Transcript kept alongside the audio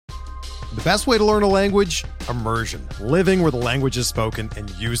The best way to learn a language? Immersion. Living where the language is spoken and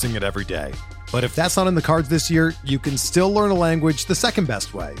using it every day. But if that's not in the cards this year, you can still learn a language the second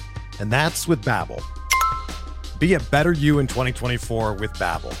best way, and that's with Babbel. Be a better you in 2024 with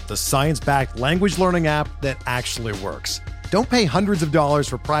Babbel, the science-backed language learning app that actually works. Don't pay hundreds of dollars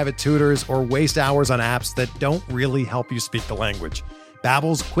for private tutors or waste hours on apps that don't really help you speak the language.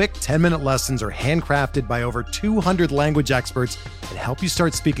 Babbel's quick 10-minute lessons are handcrafted by over 200 language experts and help you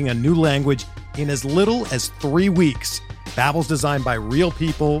start speaking a new language in as little as 3 weeks. Babbel's designed by real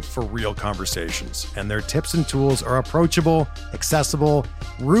people for real conversations, and their tips and tools are approachable, accessible,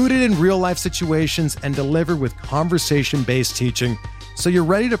 rooted in real-life situations, and delivered with conversation-based teaching, so you're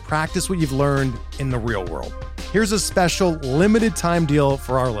ready to practice what you've learned in the real world. Here's a special limited-time deal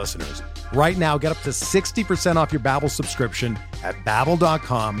for our listeners. Right now, get up to 60% off your Babbel subscription at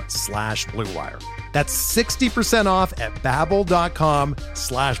babbel.com/Blue Wire. That's 60% off at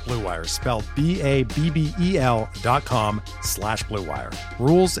babbel.com/Blue Wire, spelled BABBEL.com/Blue Wire.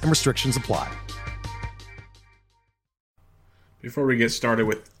 Rules and restrictions apply. Before we get started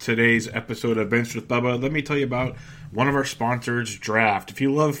with today's episode of Benched with Bubba, let me tell you about one of our sponsors, Draft. If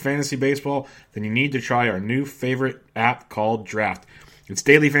you love fantasy baseball, then you need to try our new favorite app called Draft. It's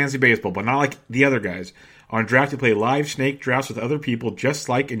daily fantasy baseball, but not like the other guys. On Draft, you play live snake drafts with other people, just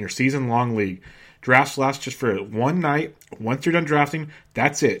like in your season-long league. Drafts last just for one night. Once you're done drafting,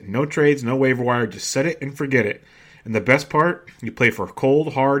 that's it. No trades, no waiver wire. Just set it and forget it. And the best part, you play for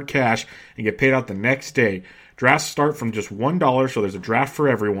cold, hard cash and get paid out the next day. Drafts start from just $1, so there's a draft for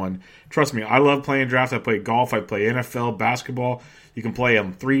everyone. Trust me, I love playing drafts. I play golf, I play NFL, basketball. You can play you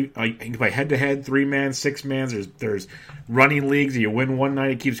can play head-to-head, 3-man, 6-man. There's running leagues. You win one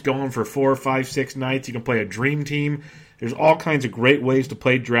night, it keeps going for 4, 5, 6 nights. You can play a dream team. There's all kinds of great ways to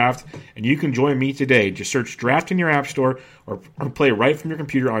play draft, and you can join me today. Just search Draft in your app store or play right from your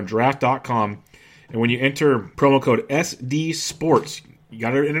computer on draft.com. And when you enter promo code SDSports, you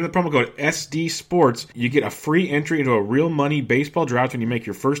got to enter the promo code SDSports. You get a free entry into a real money baseball draft when you make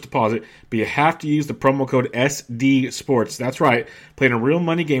your first deposit, but you have to use the promo code SDSports. That's right, playing a real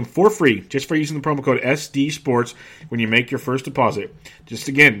money game for free just for using the promo code SDSports when you make your first deposit. Just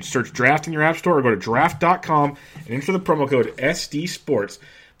again, search Draft in your app store or go to draft.com and enter the promo code SDSports.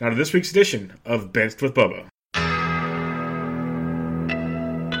 Now to this week's edition of Benched with Bubba.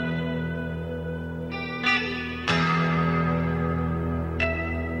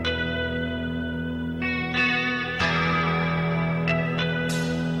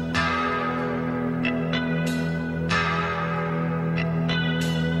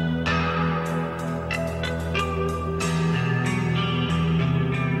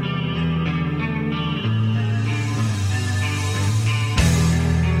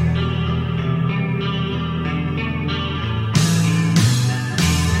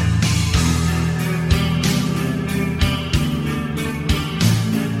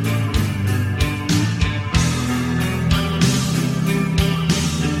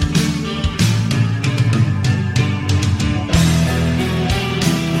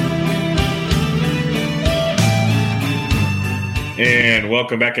 And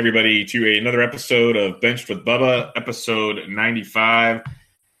welcome back, everybody, to another episode of Benched with Bubba, episode 95. I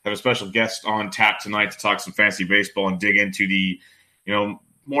have a special guest on tap tonight to talk some fantasy baseball and dig into the,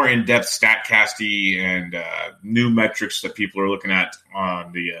 more in-depth StatCasty and new metrics that people are looking at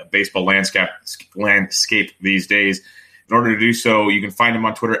on the baseball landscape these days. In order to do so, you can find him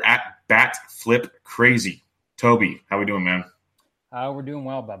on Twitter at BatFlipCrazy. Toby, how we doing, man? We're doing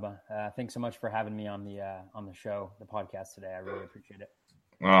well, Bubba. Thanks so much for having me on the show, the podcast today. I really appreciate it.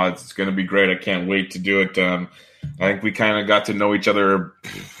 Oh, it's going to be great. I can't wait to do it. I think we kind of got to know each other,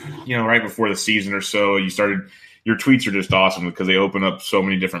 right before the season or so. Your tweets are just awesome because they open up so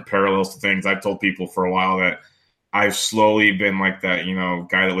many different parallels to things. I've told people for a while that I've slowly been like that,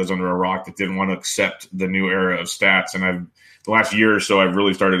 guy that lives under a rock that didn't want to accept the new era of stats. And the last year or so, I've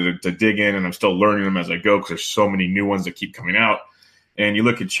really started to dig in, and I'm still learning them as I go because there's so many new ones that keep coming out. And you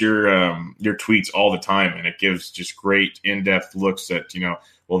look at your tweets all the time, and it gives just great in-depth looks at,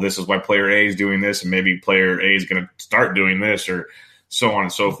 this is why player A is doing this, and maybe player A is going to start doing this, or so on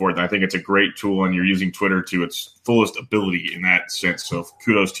and so forth. I think it's a great tool, and you're using Twitter to its fullest ability in that sense. So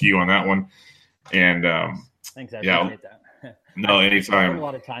kudos to you on that one. And thanks, I appreciate that. No, anytime. I put a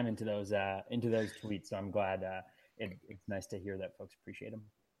lot of time into those tweets, so I'm glad it's nice to hear that folks appreciate them.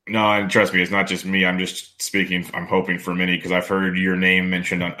 No, and trust me, it's not just me. I'm just speaking. I'm hoping for many because I've heard your name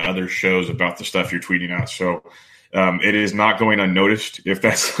mentioned on other shows about the stuff you're tweeting out. So it is not going unnoticed. If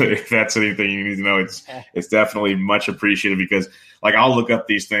that's anything you need to know, it's definitely much appreciated because, I'll look up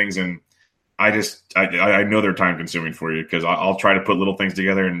these things and I know they're time consuming for you because I'll try to put little things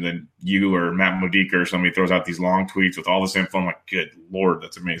together, and then you or Matt Modica or somebody throws out these long tweets with all this info. I'm like, good Lord,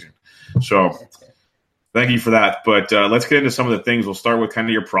 that's amazing. So thank you for that. But let's get into some of the things. We'll start with kind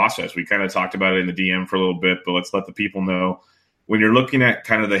of your process. We kind of talked about it in the DM for a little bit, but let's let the people know when you're looking at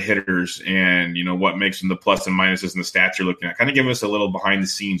kind of the hitters and, you know, what makes them the plus and minuses and the stats you're looking at. Kind of give us a little behind the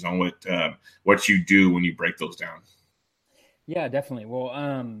scenes on what you do when you break those down. Yeah, definitely. Well,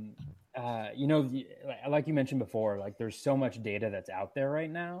 you know, like you mentioned before, like there's so much data that's out there right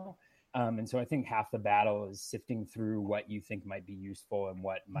now. And so I think half the battle is sifting through what you think might be useful and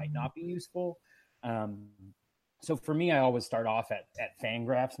what might not be useful. So for me, I always start off at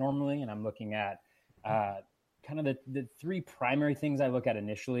Fangraphs normally, and I'm looking at kind of the three primary things I look at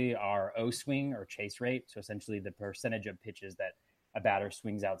initially are O-swing or chase rate. So essentially the percentage of pitches that a batter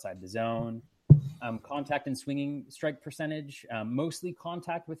swings outside the zone. Contact and swinging strike percentage, mostly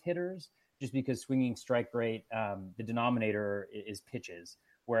contact with hitters, just because swinging strike rate, the denominator is pitches,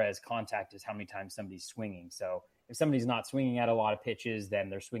 whereas contact is how many times somebody's swinging. So if somebody's not swinging at a lot of pitches, then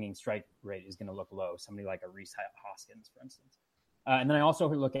their swinging strike rate is going to look low. Somebody like a Rhys Hoskins, for instance. And then I also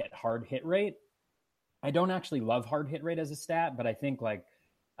look at hard hit rate. I don't actually love hard hit rate as a stat, but I think like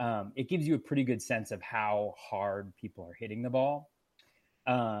it gives you a pretty good sense of how hard people are hitting the ball.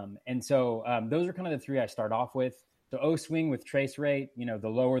 And so those are kind of the three I start off with. So O-swing with trace rate, you know, the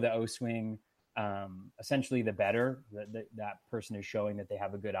lower the O-swing, essentially the better. That person is showing that they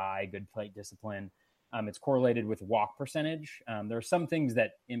have a good eye, good plate discipline. It's correlated with walk percentage. There are some things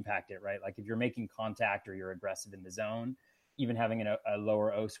that impact it, right? Like if you're making contact or you're aggressive in the zone, even having a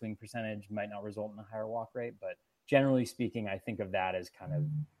lower O-swing percentage might not result in a higher walk rate. But generally speaking, I think of that as kind of,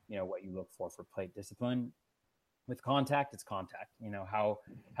 you know, what you look for plate discipline. With contact, it's contact. You know, how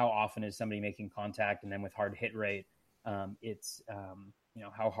often is somebody making contact? And then with hard hit rate, it's, you know,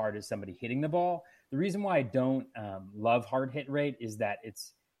 how hard is somebody hitting the ball? The reason why I don't love hard hit rate is that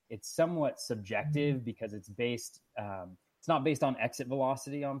it's somewhat subjective because it's based, it's not based on exit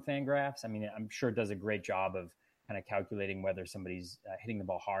velocity on Fangraphs. I mean, I'm sure it does a great job of kind of calculating whether somebody's hitting the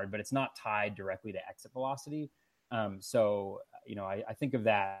ball hard, but it's not tied directly to exit velocity. So, you know, I think of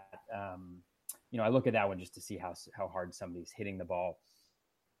that, you know, I look at that one just to see how hard somebody's hitting the ball.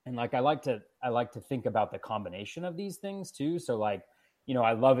 And like, I like to think about the combination of these things too. So like, you know,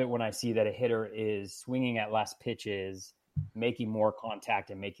 I love it when I see that a hitter is swinging at less pitches, making more contact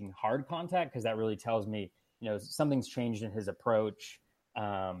and making hard contact, because that really tells me, you know, something's changed in his approach.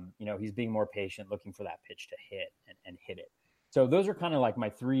 You know, he's being more patient, looking for that pitch to hit and hit it. So those are kind of like my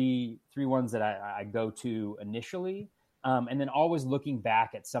three ones that I go to initially. And then always looking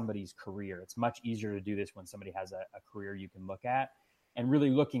back at somebody's career. It's much easier to do this when somebody has a career you can look at, and really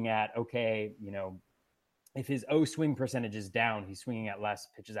looking at, okay, you know, if his O-swing percentage is down, he's swinging at less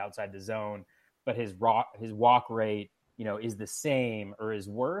pitches outside the zone, but his walk rate, you know, is the same or is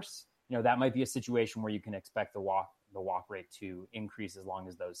worse. You know, that might be a situation where you can expect the walk rate to increase as long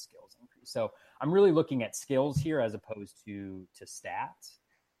as those skills increase. So I'm really looking at skills here as opposed to stats.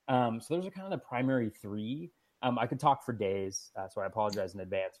 So those are kind of the primary three. I could talk for days, so I apologize in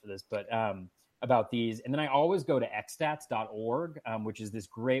advance for this, but about these. And then I always go to xstats.org, which is this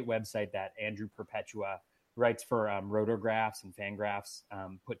great website that Andrew Perpetua writes for Rotographs and Fangraphs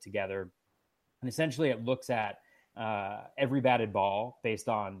put together. And essentially it looks at every batted ball based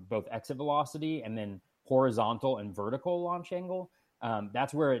on both exit velocity and then horizontal and vertical launch angle.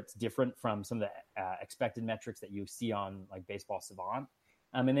 That's where it's different from some of the expected metrics that you see on like Baseball Savant.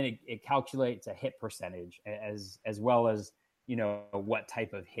 And then it calculates a hit percentage as well as, you know, what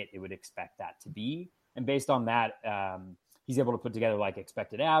type of hit it would expect that to be. And based on that, he's able to put together like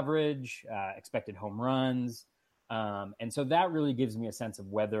expected average, expected home runs. And so that really gives me a sense of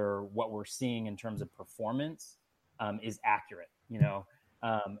whether what we're seeing in terms of performance is accurate, you know.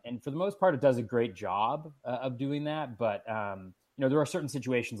 And for the most part, it does a great job of doing that. But, you know, there are certain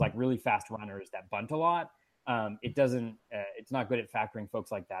situations like really fast runners that bunt a lot. It's not good at factoring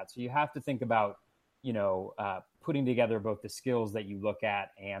folks like that. So you have to think about, you know, putting together both the skills that you look at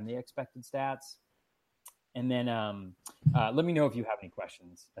and the expected stats. And then let me know if you have any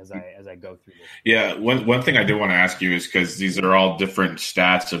questions as I go through this. Yeah, one thing I do want to ask you is because these are all different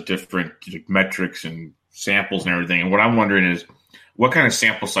stats of different metrics and samples and everything. And what I'm wondering is, what kind of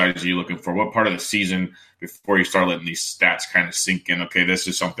sample size are you looking for? What part of the season before you start letting these stats kind of sink in? Okay, this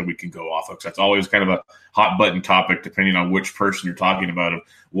is something we can go off of. Because that's always kind of a hot button topic, depending on which person you're talking about, of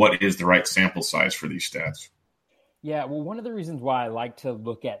what is the right sample size for these stats. Yeah, well, one of the reasons why I like to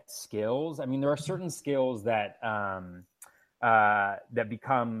look at skills, I mean, there are certain skills that that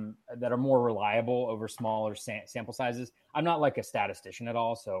are more reliable over smaller sample sizes. I'm not like a statistician at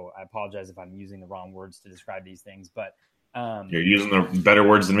all, so I apologize if I'm using the wrong words to describe these things. But you're using the better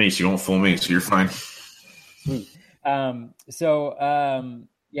words than me, so you won't fool me. So you're fine. Sweet. I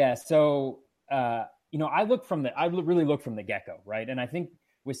really look from the get-go, right? And I think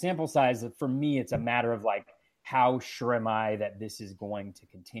with sample size, for me, it's a matter of like, how sure am I that this is going to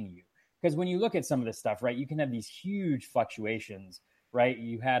continue? Because when you look at some of this stuff, right, you can have these huge fluctuations, right?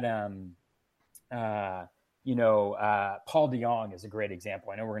 You had, Paul DeJong is a great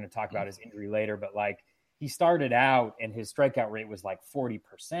example. I know we're going to talk about his injury later, but like he started out and his strikeout rate was like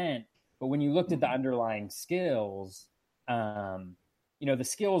 40%. But when you looked at the underlying skills, the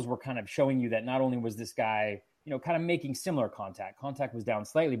skills were kind of showing you that not only was this guy, kind of making similar contact was down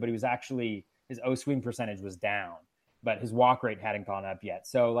slightly, but he was actually, his O swing percentage was down, but his walk rate hadn't gone up yet.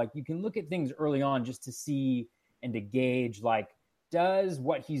 So like you can look at things early on just to see and to gauge, like, does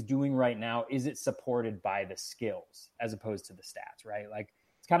what he's doing right now, is it supported by the skills as opposed to the stats, right? Like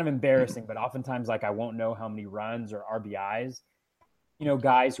it's kind of embarrassing, but oftentimes like I won't know how many runs or RBIs,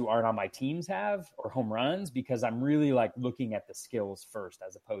 guys who aren't on my teams have, or home runs, because I'm really like looking at the skills first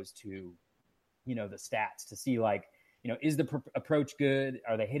as opposed to, the stats to see like, is the approach good?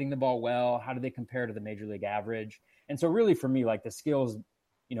 Are they hitting the ball well? How do they compare to the major league average? And so really for me, like the skills,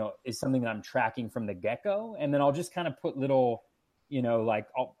 is something that I'm tracking from the get-go. And then I'll just kind of put little, like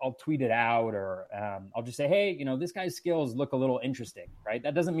I'll tweet it out, or I'll just say, hey, this guy's skills look a little interesting, right?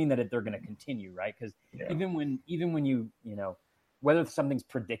 That doesn't mean that they're going to continue, right? Because even when you, whether something's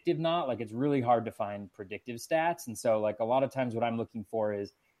predictive or not, like it's really hard to find predictive stats. And so like a lot of times what I'm looking for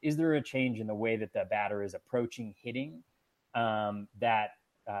is there a change in the way that the batter is approaching hitting that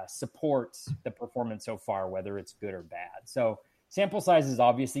supports the performance so far, whether it's good or bad. So sample size is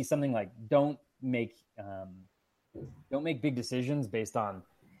obviously something like don't make big decisions based on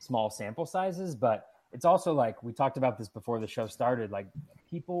small sample sizes, but it's also like we talked about this before the show started, like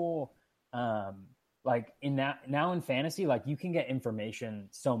people like now in fantasy, like you can get information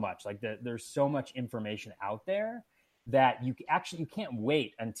so much, like there's so much information out there that you can't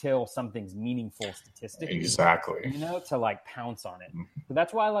wait until something's meaningful statistically, exactly, to like pounce on it. So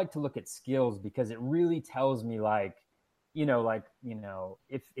that's why I like to look at skills, because it really tells me like,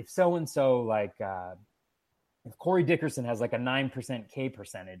 if so-and-so, like if Corey Dickerson has like a 9% K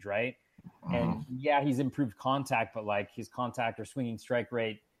percentage, right? And he's improved contact, but like his contact or swinging strike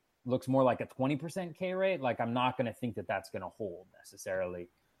rate looks more like a 20% K rate. Like I'm not going to think that that's going to hold necessarily.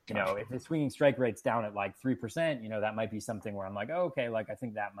 If the swinging strike rate's down at like 3%, that might be something where I'm like, oh, okay, like I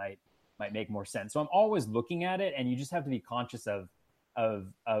think that might make more sense. So I'm always looking at it, and you just have to be conscious of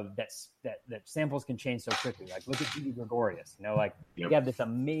that samples can change so quickly. Like look at Didi Gregorius, he had this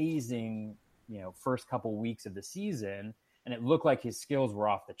amazing, first couple weeks of the season, and it looked like his skills were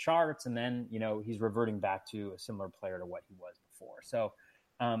off the charts. And then, he's reverting back to a similar player to what he was before. So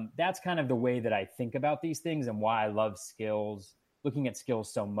that's kind of the way that I think about these things, and why I love looking at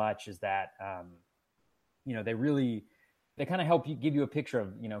skills so much, is that, they kind of help you, give you a picture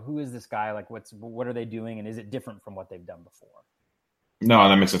of, who is this guy? Like what are they doing? And is it different from what they've done before? No,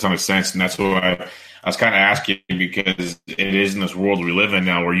 that makes a ton of sense. And that's why I was kind of asking, because it is in this world we live in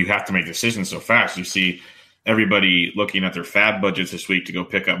now where you have to make decisions so fast. You see everybody looking at their fab budgets this week to go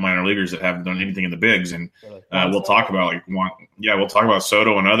pick up minor leaguers that haven't done anything in the bigs. And we'll talk about we'll talk about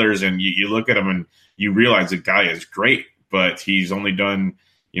Soto and others. And you look at them and you realize the guy is great, but he's only done,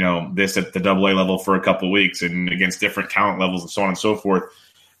 this at the AA level for a couple of weeks and against different talent levels and so on and so forth.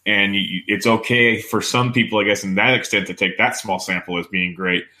 And it's okay for some people, I guess, in that extent, to take that small sample as being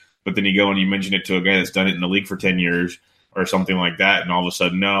great. But then you go and you mention it to a guy that's done it in the league for 10 years or something like that, and all of a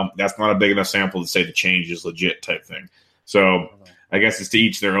sudden, no, that's not a big enough sample to say the change is legit type thing. So I guess it's to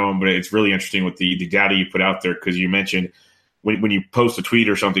each their own, but it's really interesting with the data you put out there, because you mentioned when you post a tweet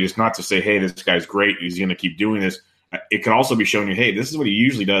or something, it's not to say, hey, this guy's great, he's going to keep doing this. It can also be showing you, hey, this is what he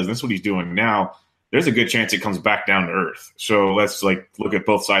usually does, and this is what he's doing now. There's a good chance it comes back down to earth. So let's look at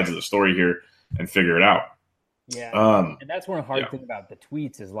both sides of the story here and figure it out. Yeah, and that's one hard thing about the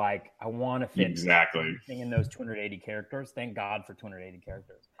tweets is like I want to fit exactly in those 280 characters. Thank God for 280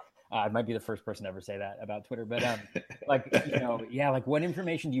 characters. I might be the first person to ever say that about Twitter, but like what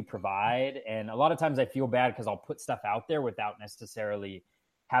information do you provide? And a lot of times I feel bad because I'll put stuff out there without necessarily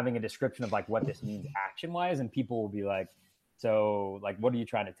having a description of like what this means action wise, and people will be like, so like, what are you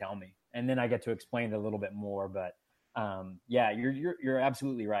trying to tell me? And then I get to explain it a little bit more, but you're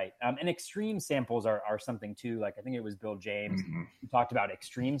absolutely right. And extreme samples are something too. Like I think it was Bill James who talked about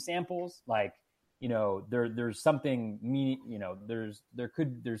extreme samples. Like, there's something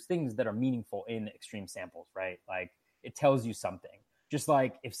there's things that are meaningful in extreme samples, right? Like it tells you something. Just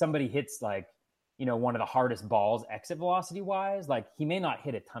like if somebody hits like, one of the hardest balls exit velocity wise, like he may not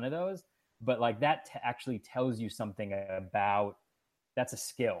hit a ton of those, but like that actually tells you something about, that's a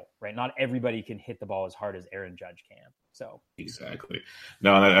skill, right? Not everybody can hit the ball as hard as Aaron Judge can. So exactly.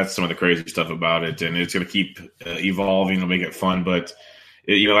 No, that's some of the crazy stuff about it, and it's going to keep evolving. It'll make it fun, but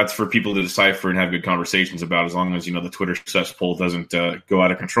that's for people to decipher and have good conversations about. As long as the Twitter cesspool doesn't go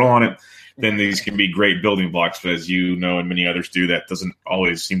out of control on it, then these can be great building blocks. But as you know, and many others do, that doesn't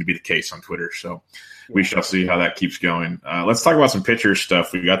always seem to be the case on Twitter. So we shall see how that keeps going. Let's talk about some pitcher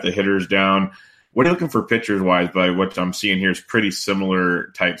stuff. We got the hitters down. What are you looking for pitchers wise? By what I'm seeing here is pretty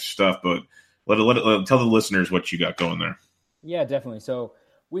similar type stuff, but tell the listeners what you got going there. Yeah, definitely. So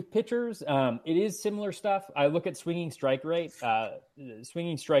with pitchers, it is similar stuff. I look at swinging strike rate.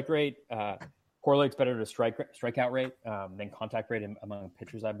 Swinging strike rate correlates better to strikeout rate than contact rate among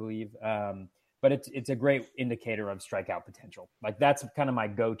pitchers, I believe. But it's a great indicator of strikeout potential. Like that's kind of my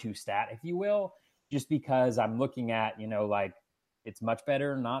go-to stat, if you will, just because I'm looking at, like it's much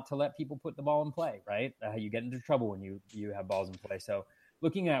better not to let people put the ball in play, right? You get into trouble when you have balls in play. So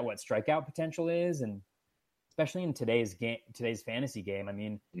looking at what strikeout potential is, and especially in today's fantasy game, I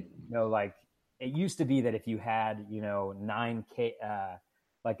mean, like it used to be that if you had, 9K,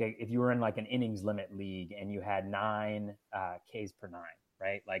 if you were in like an innings limit league and you had 9 Ks per 9,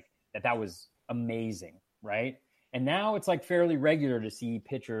 right? Like that was amazing, right? And now it's like fairly regular to see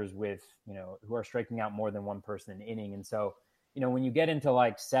pitchers with, who are striking out more than one person in an inning. And so, when you get into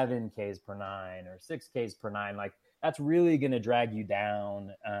like 7 Ks per 9 or 6 Ks per 9, like that's really going to drag you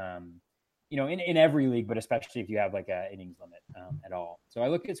down, in every league, but especially if you have like a innings limit at all. So I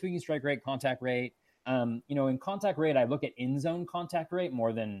look at swinging strike rate, contact rate. In contact rate, I look at in-zone contact rate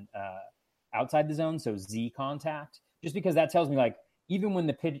more than outside the zone. So Z contact, just because that tells me like, even when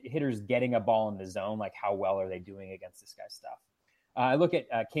the hitter's getting a ball in the zone, like how well are they doing against this guy's stuff? I look at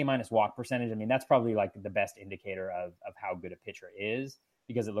K- walk percentage. I mean, that's probably like the best indicator of how good a pitcher is,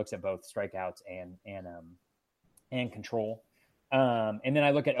 because it looks at both strikeouts and control. And then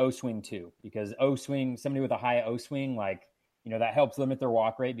I look at O swing too, because O swing, somebody with a high O swing, like, that helps limit their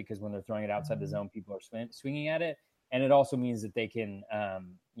walk rate, because when they're throwing it outside the zone, people are swinging at it. And it also means that they can,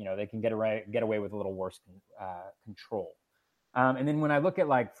 they can get away with a little worse control. And then when I look at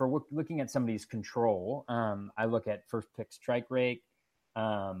looking at somebody's control, I look at first pick strike rate,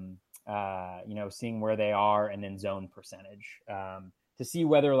 seeing where they are, and then zone percentage, to see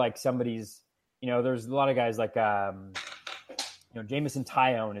whether like somebody's, there's a lot of guys like, Jameson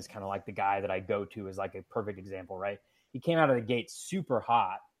Taillon is kind of like the guy that I go to as like a perfect example, right? He came out of the gate super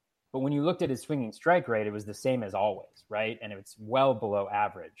hot, but when you looked at his swinging strike rate, it was the same as always, right? And it's well below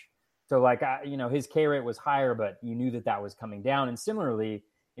average. So like, his K rate was higher, but you knew that was coming down. And similarly,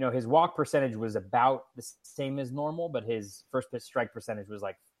 his walk percentage was about the same as normal, but his first pitch strike percentage was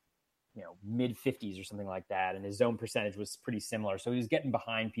like, mid 50s or something like that. And his zone percentage was pretty similar. So he was getting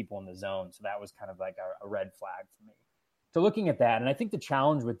behind people in the zone. So that was kind of like a red flag for me. So looking at that, and I think the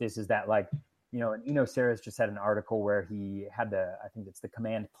challenge with this is that like, and Eno Sarris just had an article where he had I think it's the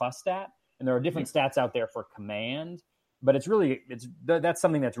command plus stat. And there are different stats out there for command, but that's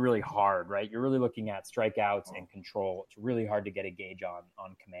something that's really hard, right? You're really looking at strikeouts and control. It's really hard to get a gauge on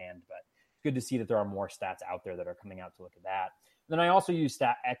command, but it's good to see that there are more stats out there that are coming out to look at that. And then I also use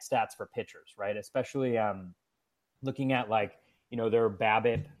X stats for pitchers, right? Especially looking at like, their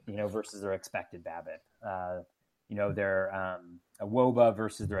BABIP, versus their expected BABIP, their a WOBA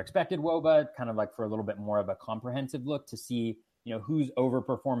versus their expected WOBA, kind of like for a little bit more of a comprehensive look to see, who's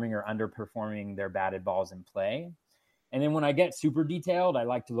overperforming or underperforming their batted balls in play. And then when I get super detailed, I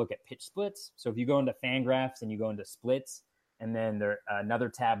like to look at pitch splits. So if you go into Fangraphs and you go into splits, and then another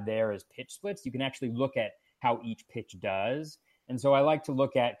tab there is pitch splits, you can actually look at how each pitch does. And so I like to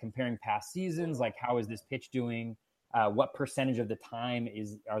look at comparing past seasons, like how is this pitch doing? What percentage of the time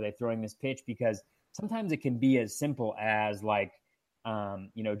are they throwing this pitch? Because sometimes it can be as simple as like,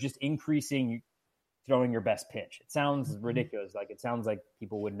 just increasing throwing your best pitch. It sounds ridiculous. Like it sounds like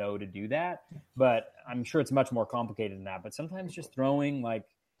people would know to do that, but I'm sure it's much more complicated than that. But sometimes just throwing like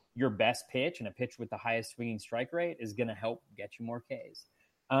your best pitch and a pitch with the highest swinging strike rate is going to help get you more Ks.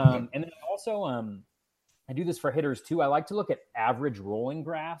 And then also, I do this for hitters too. I like to look at average rolling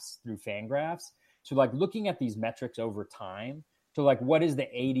graphs through Fangraphs. So like looking at these metrics over time. So like, what is the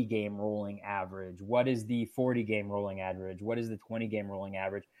 80 game rolling average? What is the 40 game rolling average? What is the 20 game rolling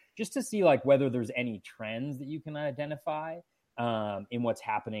average? Just to see like whether there's any trends that you can identify in what's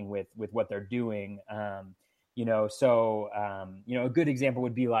happening with what they're doing. A good example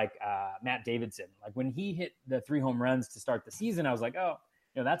would be like Matt Davidson. Like when he hit the 3 home runs to start the season, I was like, oh,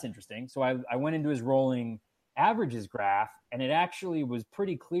 that's interesting. So I went into his rolling averages graph, and it actually was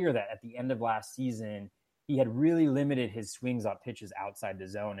pretty clear that at the end of last season, he had really limited his swings on pitches outside the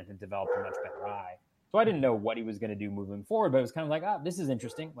zone and had developed a much better eye. So I didn't know what he was going to do moving forward, but it was kind of like, this is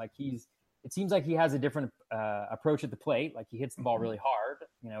interesting. Like it seems like he has a different approach at the plate. Like he hits the ball really hard.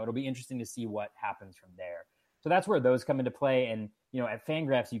 It'll be interesting to see what happens from there. So that's where those come into play. And, at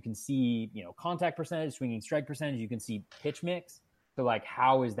Fangraphs, you can see, contact percentage, swinging strike percentage. You can see pitch mix. So like,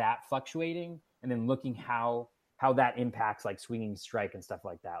 how is that fluctuating? And then looking how that impacts like swinging strike and stuff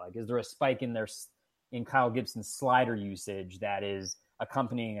like that. Like, is there a spike in Kyle Gibson's slider usage that is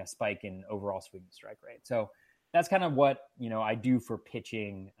accompanying a spike in overall swinging strike rate? So that's kind of what, I do for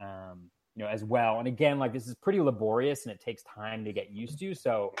pitching, as well. And again, like this is pretty laborious and it takes time to get used to.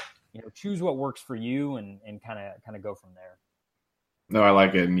 So, choose what works for you and kind of go from there. No, I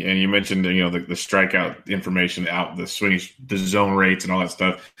like it. And you mentioned, the strikeout information out, the swing, the zone rates and all that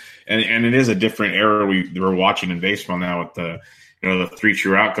stuff. And it is a different era we're watching in baseball now with the 3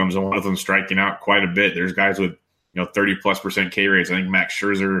 true outcomes, and one of them striking out quite a bit. There's guys with, 30+% K rates. I think Max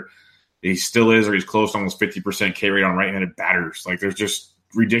Scherzer, he still is, or he's close to almost 50% K rate on right-handed batters. Like there's just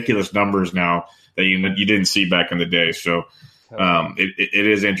ridiculous numbers now that you didn't see back in the day. So it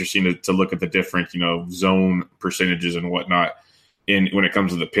is interesting to look at the different, zone percentages and whatnot when it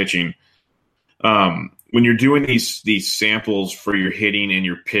comes to the pitching. When you're doing these samples for your hitting and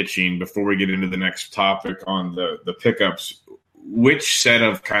your pitching, before we get into the next topic on the pickups, which set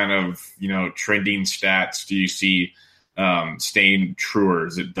of kind of, trending stats do you see staying truer?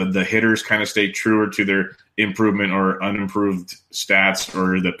 Is it the hitters kind of stay truer to their improvement or unimproved stats,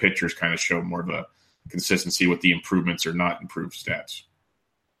 or the pitchers kind of show more of a consistency with the improvements or not improved stats?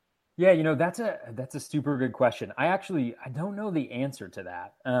 Yeah, that's a super good question. I don't know the answer to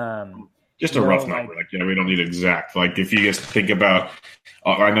that. Just a rough number. We don't need exact. Like if you just think about,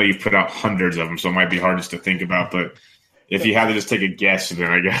 I know you've put out hundreds of them, so it might be hardest to think about, but if you had to just take a guess, then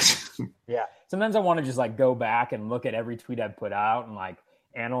I guess. Yeah. Sometimes I want to just like go back and look at every tweet I've put out and like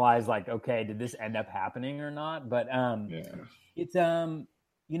analyze like, okay, did this end up happening or not? But it's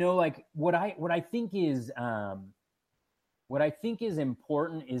like what I think is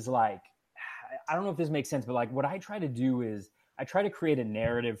important is like, I don't know if this makes sense, but like what I try to do is I try to create a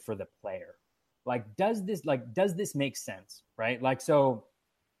narrative for the player. Like, does this make sense? Right? Like, so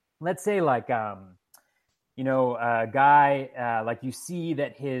let's say like, a guy, like you see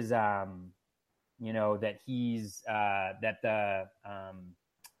that his, that he's, that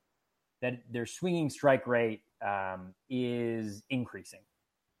their swinging strike rate, is increasing,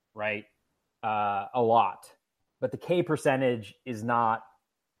 right? A lot, but the K percentage is not,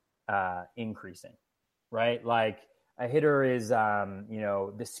 increasing, right? Like a hitter is,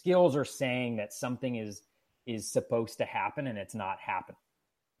 the skills are saying that something is supposed to happen and it's not happening.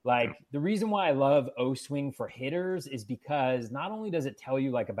 Like the reason why I love O-swing for hitters is because not only does it tell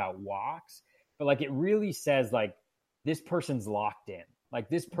you like about walks, but like it really says like this person's locked in. Like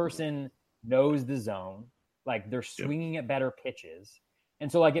this person knows the zone. Like they're swinging at better pitches.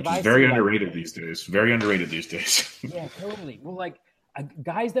 And so like if I very underrated these days. Very underrated these days. Yeah, totally. Well, like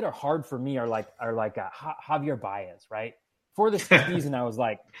guys that are hard for me are like Javier Baez, right? For this season, I was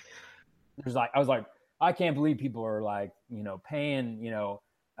like, I can't believe people are like, paying,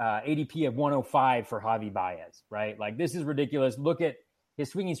 ADP of 105 for Javi Baez, right? Like this is ridiculous. Look at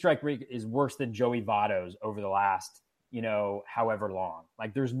his swinging strike rate is worse than Joey Votto's over the last, however long.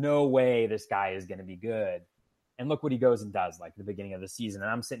 Like there's no way this guy is going to be good. And look what he goes and does like at the beginning of the season.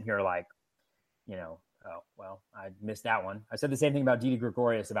 And I'm sitting here like, oh, well, I missed that one. I said the same thing about Didi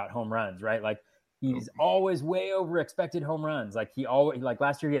Gregorius about home runs, right? Like he's always way over expected home runs. Like he always, like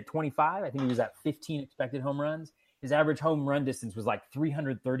last year he had 25. I think he was at 15 expected home runs. His average home run distance was like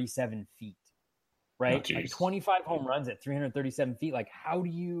 337 feet, right? Like 25 home runs at 337 feet. Like how do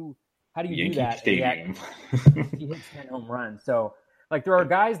you do that? He hits 10 home runs. So like there are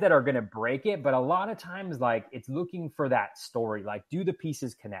guys that are going to break it, but a lot of times like it's looking for that story. Like do the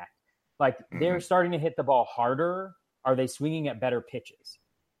pieces connect? Like they're starting to hit the ball harder. Are they swinging at better pitches?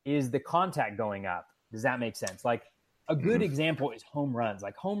 Is the contact going up? Does that make sense? Like a good example is home runs.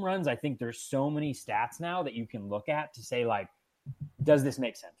 Like home runs, I think there's so many stats now that you can look at to say like, does this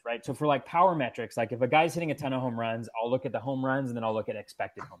make sense, right? So for like power metrics, like if a guy's hitting a ton of home runs, I'll look at the home runs and then I'll look at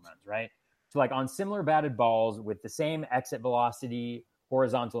expected home runs, right? So like on similar batted balls with the same exit velocity,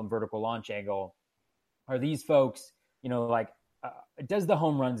 horizontal and vertical launch angle, are these folks, does the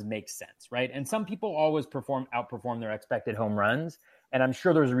home runs make sense, right? And some people always outperform their expected home runs. And I'm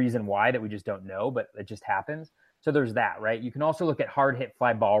sure there's a reason why that we just don't know, but it just happens. So there's that, right? You can also look at hard hit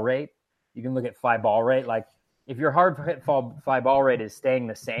fly ball rate. You can look at fly ball rate. Like if your hard hit fly ball rate is staying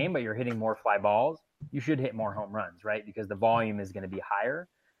the same, but you're hitting more fly balls, you should hit more home runs, right? Because the volume is going to be higher.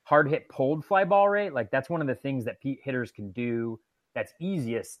 Hard hit pulled fly ball rate, like that's one of the things that hitters can do that's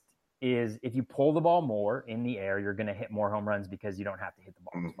easiest is if you pull the ball more in the air, you're going to hit more home runs because you don't have to hit the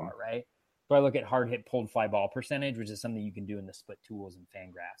ball as far, right? So I look at hard hit pulled fly ball percentage, which is something you can do in the split tools and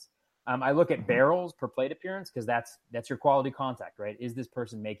Fangraphs. I look at barrels per plate appearance because that's your quality contact, right? Is this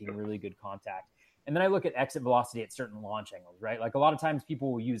person making really good contact? And then I look at exit velocity at certain launch angles, right? Like a lot of times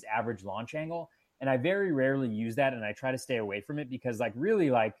people will use average launch angle, and I very rarely use that, and I try to stay away from it because like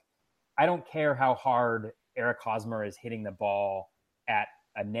really like I don't care how hard Eric Hosmer is hitting the ball at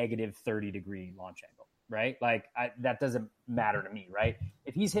a negative 30-degree launch angle, right? Like that doesn't matter to me, right?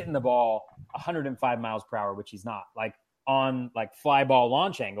 If he's hitting the ball 105 miles per hour, which he's not, like on like fly ball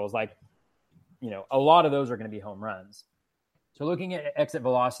launch angles, like, you know, a lot of those are going to be home runs. So looking at exit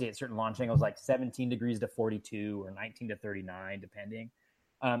velocity at certain launch angles, like 17 degrees to 42 or 19 to 39, depending,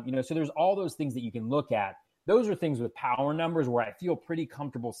 you know, so there's all those things that you can look at. Those are things with power numbers where I feel pretty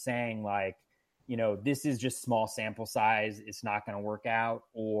comfortable saying like, you know, this is just small sample size. It's not going to work out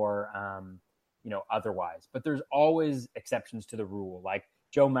or, you know, otherwise. But there's always exceptions to the rule. Like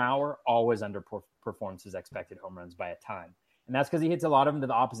Joe Mauer always underperforms his expected home runs by a ton. And that's because he hits a lot of them to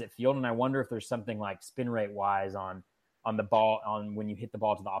the opposite field. And I wonder if there's something like spin rate wise on the ball, on when you hit the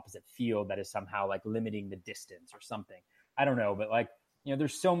ball to the opposite field that is somehow like limiting the distance or something. I don't know. But like, you know,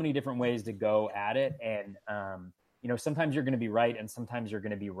 there's so many different ways to go at it. And, you know, sometimes you're going to be right and sometimes you're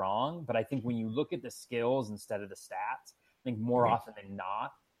going to be wrong. But I think when you look at the skills instead of the stats, I think more often than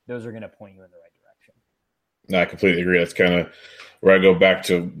not, those are going to point you in the right direction. No, I completely agree. That's kind of where I go back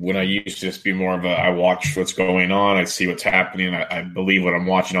to when I used to just be more of I watch what's going on. I see what's happening. I believe what I'm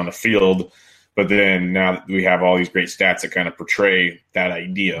watching on the field. But then now that we have all these great stats that kind of portray that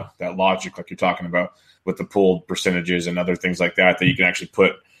idea, that logic, like you're talking about with the pulled percentages and other things like that, that you can actually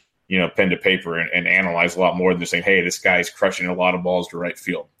put, you know, pen to paper and analyze a lot more than just saying, hey, this guy's crushing a lot of balls to right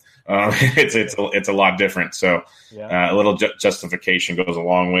field. It's a lot different. So a little justification goes a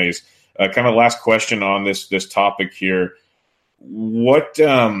long ways. Kind of last question on this topic here. What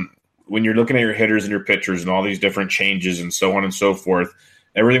when you're looking at your hitters and your pitchers and all these different changes and so on and so forth,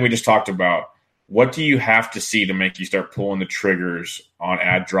 everything we just talked about, what do you have to see to make you start pulling the triggers on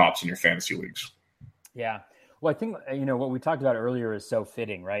ad drops in your fantasy leagues? Yeah. Well, I think, you know, what we talked about earlier is so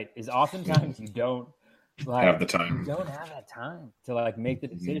fitting, right? Is oftentimes you don't have the time. You don't have that time to like make the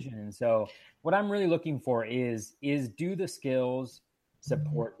decision. And so what I'm really looking for is do the skills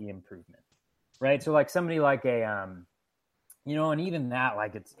support the improvement, right? So like somebody like a, you know, and even that,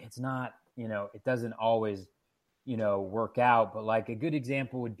 like it's not, you know, it doesn't always, you know, work out, but like a good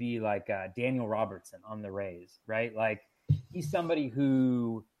example would be like Daniel Robertson on the Rays, right? Like he's somebody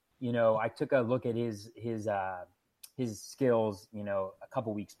who, you know, I took a look at his skills, you know, a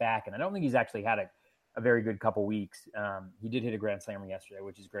couple weeks back, and I don't think he's actually had a very good couple weeks. He did hit a grand slammer yesterday,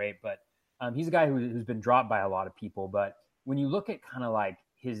 which is great, but he's a guy who's been dropped by a lot of people. But when you look at kind of like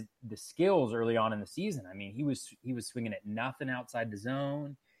the skills early on in the season, I mean, he was swinging at nothing outside the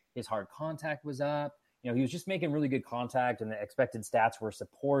zone. His hard contact was up. You know, he was just making really good contact, and the expected stats were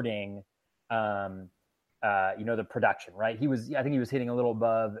supporting, you know, the production, right? I think he was hitting a little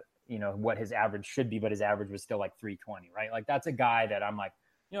above, you know, what his average should be, but his average was still like 320, right? Like that's a guy that I'm like,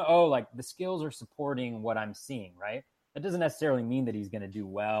 you know, oh, like the skills are supporting what I'm seeing, right? That doesn't necessarily mean that he's going to do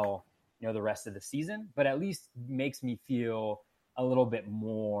well, you know, the rest of the season, but at least makes me feel a little bit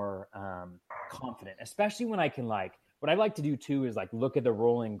more confident, especially when I can like, what I like to do too is like look at the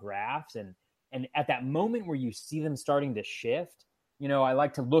rolling graphs and at that moment where you see them starting to shift, you know, I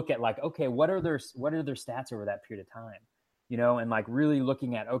like to look at like, okay, what are their stats over that period of time, you know, and like really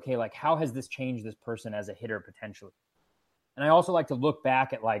looking at, okay, like how has this changed this person as a hitter potentially? And I also like to look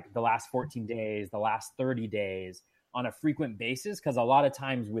back at like the last 14 days, the last 30 days on a frequent basis, because a lot of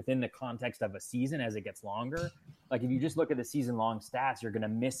times within the context of a season, as it gets longer, like if you just look at the season long stats, you're going to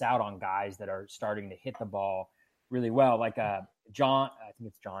miss out on guys that are starting to hit the ball really well. Like I think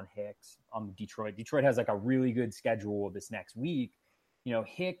it's John Hicks on Detroit. Detroit has like a really good schedule this next week. You know,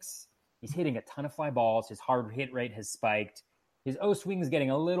 Hicks, he's hitting a ton of fly balls. His hard hit rate has spiked. His O swing is getting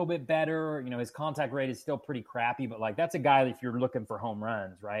a little bit better. You know, his contact rate is still pretty crappy, but like that's a guy if you're looking for home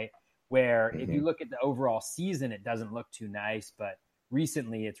runs, right? Where if you look at the overall season, it doesn't look too nice, but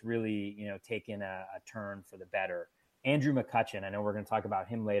recently it's really, you know, taken a turn for the better. Andrew McCutchen, I know we're going to talk about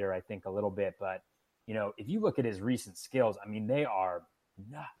him later, I think a little bit, but you know, if you look at his recent skills, I mean, they are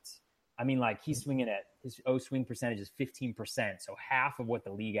nuts. I mean, like he's swinging at his O swing percentage is 15%, so half of what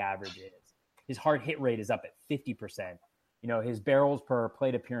the league average is. His hard hit rate is up at 50%. You know, his barrels per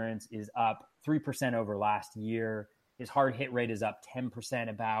plate appearance is up 3% over last year. His hard hit rate is up 10%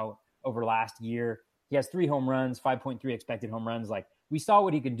 about over last year. He has 3 home runs, 5.3 expected home runs. Like, we saw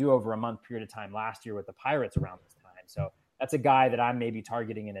what he could do over a month period of time last year with the Pirates around this time. So that's a guy that I'm maybe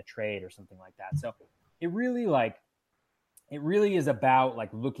targeting in a trade or something like that. So it really is about like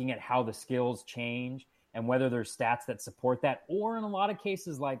looking at how the skills change and whether there's stats that support that, or in a lot of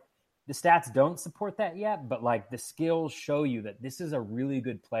cases, like the stats don't support that yet, but like the skills show you that this is a really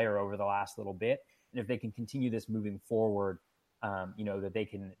good player over the last little bit. And if they can continue this moving forward, that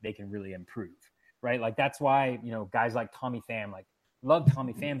they can really improve, right? Like that's why, guys like Tommy Pham, like love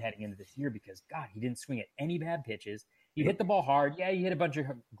Tommy Pham heading into this year because God, he didn't swing at any bad pitches. He hit the ball hard. Yeah, he hit a bunch of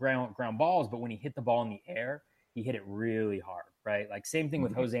ground balls, but when he hit the ball in the air, he hit it really hard, right? Like same thing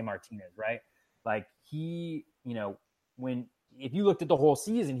with Jose Martinez, right? Like he, if you looked at the whole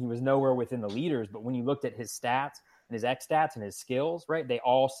season, he was nowhere within the leaders, but when you looked at his stats and his X stats and his skills, right? They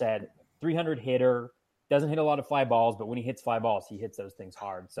all said 300 hitter, doesn't hit a lot of fly balls, but when he hits fly balls, he hits those things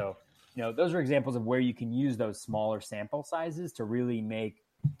hard. So, those are examples of where you can use those smaller sample sizes to really make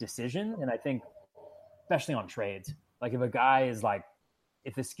decisions. And I think, especially on trades, like if a guy is like,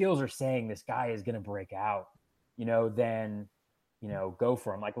 if the skills are saying this guy is going to break out, then, go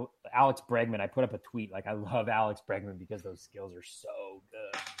for him. Like Alex Bregman, I put up a tweet, like I love Alex Bregman because those skills are so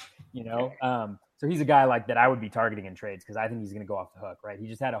good, so he's a guy like that I would be targeting in trades because I think he's going to go off the hook, right? He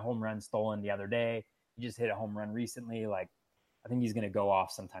just had a home run stolen the other day. He just hit a home run recently. Like, I think he's going to go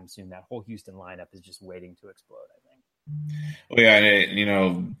off sometime soon. That whole Houston lineup is just waiting to explode, I think. Well, yeah,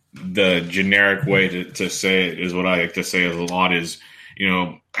 and the generic way to say it is what I like to say a lot is,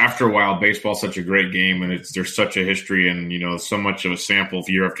 after a while, baseball's such a great game and there's such a history and, so much of a sample of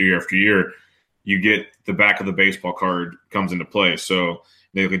year after year after year, you get the back of the baseball card comes into play. So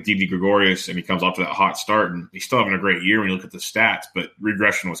they look at Didi Gregorius and he comes off to that hot start and he's still having a great year when you look at the stats, but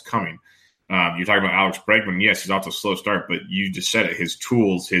regression was coming. You're talking about Alex Bregman. Yes, he's off to a slow start, but you just said it. His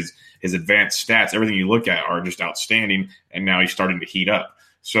tools, his advanced stats, everything you look at are just outstanding, and now he's starting to heat up.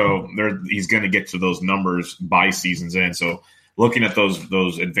 So he's going to get to those numbers by season's end. So looking at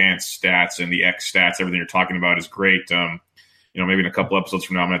those advanced stats and the X stats, everything you're talking about is great. Maybe in a couple episodes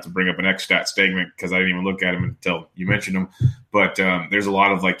from now, I'm going to have to bring up an X stat segment because I didn't even look at him until you mentioned him. But there's a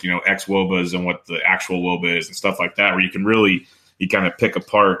lot of X WOBAs and what the actual WOBA is and stuff like that, where you can really – you kind of pick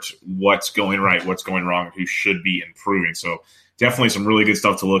apart what's going right, what's going wrong, and who should be improving. So definitely some really good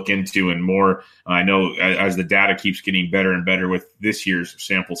stuff to look into and more. I know as the data keeps getting better and better with this year's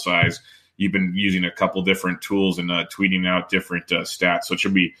sample size, you've been using a couple different tools and tweeting out different stats. So it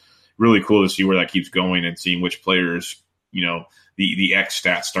should be really cool to see where that keeps going and seeing which players, the X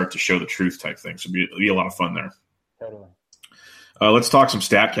stats start to show the truth type thing. So it'll be a lot of fun there. Totally. Let's talk some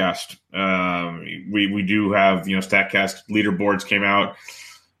StatCast. We do have, StatCast leaderboards came out,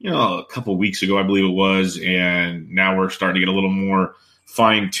 a couple weeks ago, I believe it was, and now we're starting to get a little more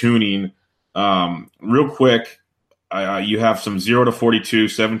fine tuning. Real quick, you have some 0 to 42,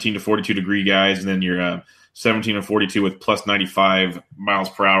 17 to 42 degree guys, and then you're 17 to 42 with plus 95 miles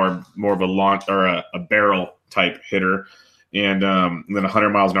per hour, more of a launch or a barrel type hitter, and then 100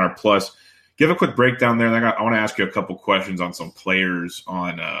 miles an hour plus. Give a quick breakdown there. And I want to ask you a couple questions on some players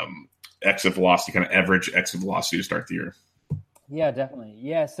on exit velocity, kind of average exit velocity to start the year. Yeah, definitely.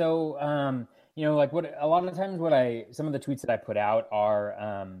 Yeah. So, like what a lot of the times some of the tweets that I put out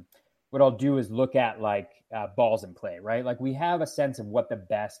are what I'll do is look at balls in play, right? Like we have a sense of what the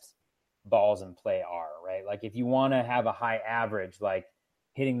best balls in play are, right? Like if you want to have a high average, like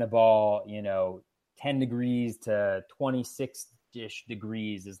hitting the ball, 10 degrees to 26-ish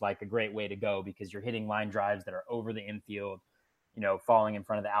degrees is like a great way to go because you're hitting line drives that are over the infield, falling in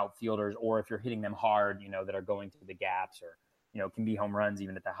front of the outfielders, or if you're hitting them hard, that are going to the gaps or, can be home runs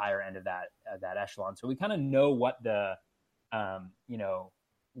even at the higher end of that echelon. So we kind of know what the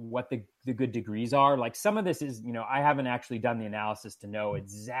good degrees are. Like some of this is, I haven't actually done the analysis to know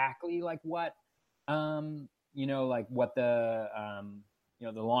exactly like what, what the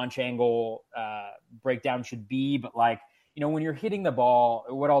launch angle breakdown should be. But when you're hitting the ball,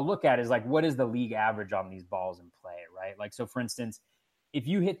 what I'll look at is what is the league average on these balls in play, right? So for instance, if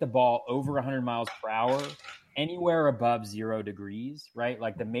you hit the ball over 100 miles per hour, anywhere above 0 degrees, right?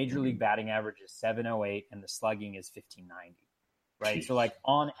 The major league batting average is 708 and the slugging is 1590, right? Jeez. So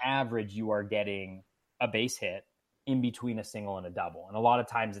on average, you are getting a base hit in between a single and a double. And a lot of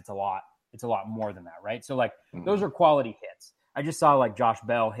times it's a lot more than that, right? So those are quality hits. I just saw Josh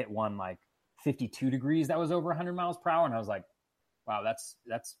Bell hit one 52 degrees that was over 100 miles per hour. And I was like, wow,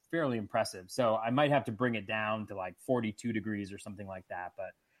 that's fairly impressive. So I might have to bring it down to 42 degrees or something like that.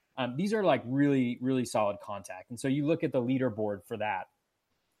 But these are really, really solid contact. And so you look at the leaderboard for that.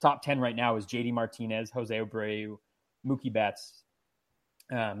 Top 10 right now is JD Martinez, Jose Abreu, Mookie Betts,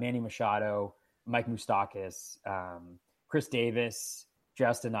 Manny Machado, Mike Moustakas, Chris Davis,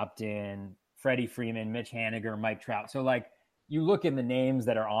 Justin Upton, Freddie Freeman, Mitch Haniger, Mike Trout. So like you look in the names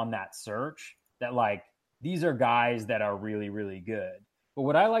that are on that search that like these are guys that are really, really good. But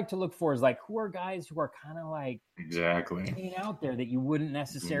what I like to look for is like who are guys who are kind of like hanging out there that you wouldn't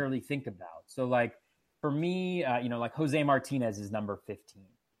necessarily think about. So like for me, like Jose Martinez is number 15.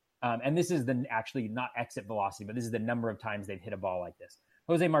 And this is actually not exit velocity, but this is the number of times they've hit a ball like this.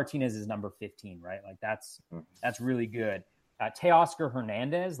 Jose Martinez is number 15, right? Like that's really good. Teoscar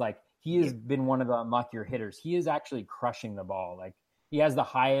Hernandez, like he has been one of the unluckier hitters. He is actually crushing the ball. Like he has the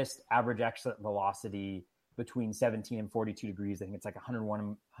highest average exit velocity between 17 and 42 degrees. I think it's like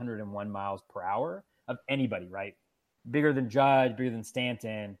 101 miles per hour of anybody, right? Bigger than Judge, bigger than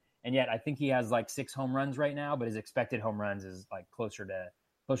Stanton. And yet I think he has like 6 home runs right now, but his expected home runs is like closer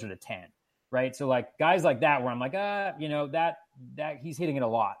to 10, right? So like guys like that, where I'm like, that he's hitting it a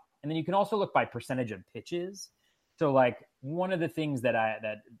lot. And then you can also look by percentage of pitches. So like one of the things that I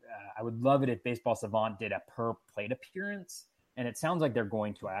would love it if Baseball Savant did a per plate appearance. And it sounds like they're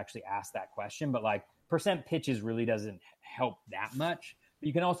going to. I actually asked that question, but like percent pitches really doesn't help that much. But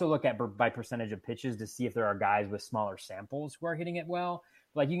you can also look at by percentage of pitches to see if there are guys with smaller samples who are hitting it well.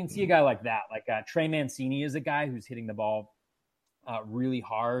 Like you can see a guy like that, like Trey Mancini is a guy who's hitting the ball really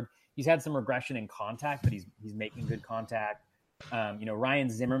hard. He's had some regression in contact, but he's making good contact. Ryan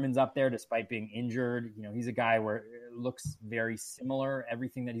Zimmerman's up there despite being injured. He's a guy where it looks very similar,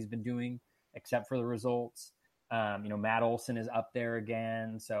 everything that he's been doing except for the results. Matt Olson is up there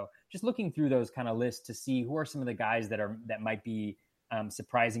again. So just looking through those kind of lists to see who are some of the guys that might be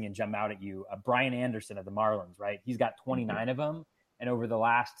surprising and jump out at you. Brian Anderson of the Marlins, right? He's got 29 of them. And over the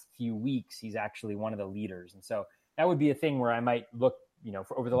last few weeks, he's actually one of the leaders. And so that would be a thing where I might look,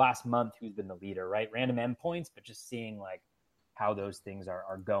 for over the last month, who's been the leader, right? Random endpoints, but just seeing like how those things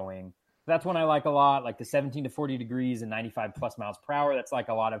are going. That's one I like a lot, like the 17 to 40 degrees and 95 plus miles per hour. That's like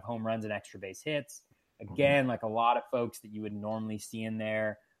a lot of home runs and extra base hits. Again, like a lot of folks that you would normally see in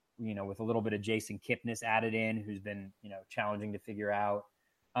there, with a little bit of Jason Kipnis added in, who's been, challenging to figure out.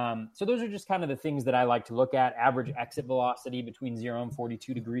 So those are just kind of the things that I like to look at. Average exit velocity between 0 and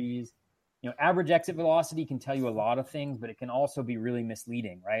 42 degrees. Average exit velocity can tell you a lot of things, but it can also be really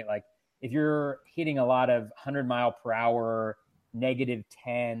misleading, right? Like if you're hitting a lot of 100 mile per hour, negative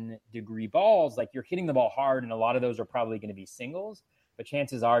 10 degree balls, like you're hitting the ball hard, and a lot of those are probably going to be singles, but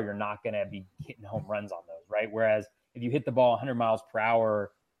chances are you're not going to be hitting home runs on those, right? Whereas if you hit the ball 100 miles per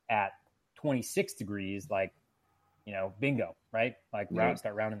hour at 26 degrees, like, bingo, right? Like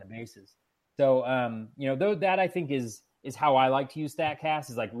start rounding the bases. So, though that I think is how I like to use StatCast,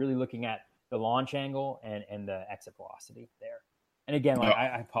 is like really looking at the launch angle and the exit velocity there. And again, like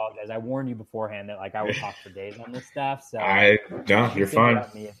I apologize. I warned you beforehand that like I would talk for days on this stuff. So you're fine.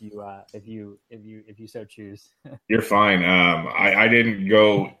 About me if you so choose. You're fine. I didn't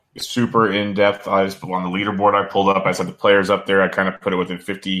go super in depth. I just on the leaderboard I pulled up. I said the players up there. I kind of put it within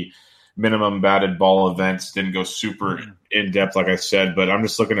 50 minimum batted ball events. Didn't go super in depth, like I said, but I'm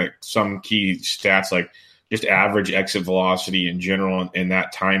just looking at some key stats, like just average exit velocity in general in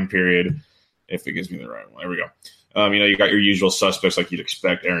that time period. If it gives me the right one, there we go. You got your usual suspects like you'd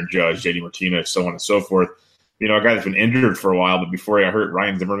expect: Aaron Judge, JD Martinez, so on and so forth. A guy that's been injured for a while, but before he got hurt,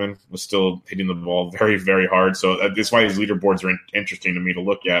 Ryan Zimmerman was still hitting the ball very, very hard. So that's why these leaderboards are interesting to me to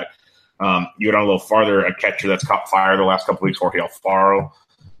look at. You go down a little farther, a catcher that's caught fire the last couple of weeks, Jorge Alfaro.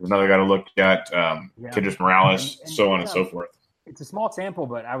 There's another guy to look at, Kidris Morales, so on and so forth. It's a small sample,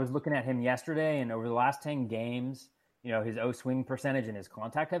 but I was looking at him yesterday, and over the last 10 games, his O-swing percentage and his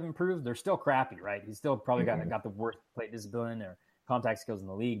contact have improved. They're still crappy, right? He's still probably got the worst plate discipline or contact skills in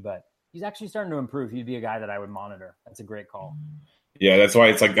the league, but he's actually starting to improve. He'd be a guy that I would monitor. That's a great call. Yeah, that's why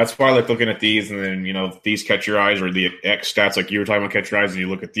I like looking at these, and then if these catch your eyes, or the X stats like you were talking about catch your eyes, and you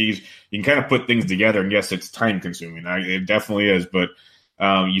look at these, you can kind of put things together. And yes, it's time consuming. It definitely is, but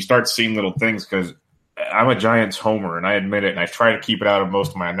you start seeing little things because I'm a Giants homer, and I admit it, and I try to keep it out of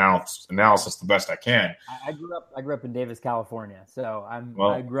most of my analysis the best I can. I grew up in Davis, California, so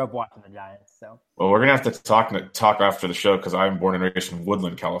I grew up watching the Giants. So we're gonna have to talk after the show because I'm born and raised in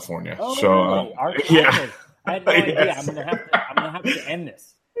Woodland, California. Oh, so really? yeah, I had no idea. Yes. I'm gonna have to end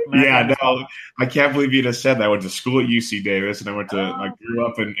this. I can't believe you just said that. I went to school at UC Davis, and I grew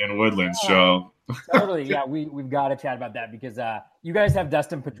up in Woodland. So totally, yeah, we've got to chat about that because you guys have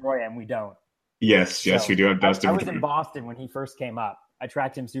Dustin Pedroia and we don't. Yes, we do have Dustin. I was in Boston when he first came up. I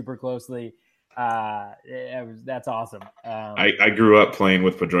tracked him super closely. That's awesome. I grew up playing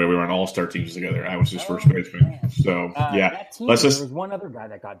with Pedroia. We were on all-star teams together. I was his first baseman. Man. So yeah, that team, there was one other guy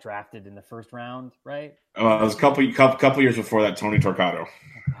that got drafted in the first round, right? It was a couple years before that. Tony Torquato.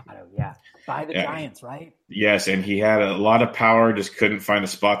 Yeah. By the Giants, right? Yes, and he had a lot of power, just couldn't find a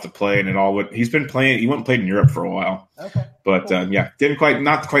spot to play, and it all went. He's been playing. He went and played in Europe for a while. Okay, but cool.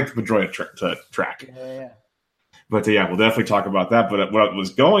 Not quite the Pedroia track. Yeah. But we'll definitely talk about that. But what I was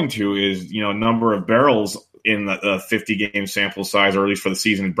going to is, number of barrels in the 50-game sample size, or at least for the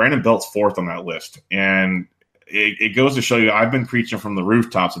season. Brandon Belt's fourth on that list, and it goes to show you. I've been preaching from the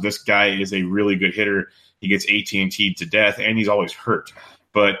rooftops that this guy is a really good hitter. He gets AT&T'd to death, and he's always hurt.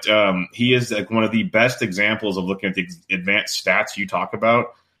 But he is one of the best examples of looking at the advanced stats you talk about.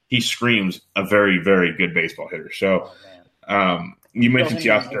 He screams a very, very good baseball hitter. So you mentioned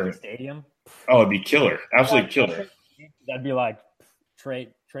Teoscar. Stadium. Oh, it'd be killer. Absolutely killer. That'd be like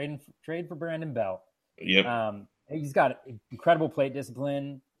trade for Brandon Belt. Yep. He's got incredible plate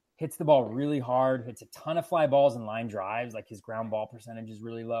discipline, hits the ball really hard, hits a ton of fly balls and line drives. Like, his ground ball percentage is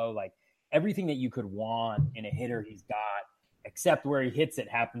really low. Like, everything that you could want in a hitter he's got, except where he hits it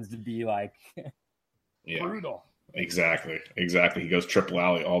happens to be like brutal. Exactly. He goes triple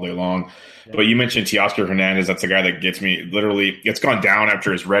alley all day long. Yeah. But you mentioned Teoscar Hernandez. That's the guy that gets me. Literally, it's gone down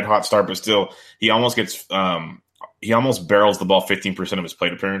after his red hot start, but still, he almost barrels the ball 15% of his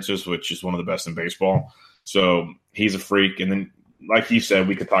plate appearances, which is one of the best in baseball. So he's a freak. And then, like you said,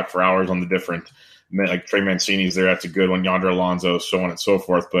 we could talk for hours on the different, like Trey Mancini's there. That's a good one. Yonder Alonso, so on and so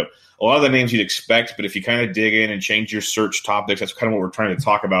forth. But a lot of the names you'd expect, but if you kind of dig in and change your search topics, that's kind of what we're trying to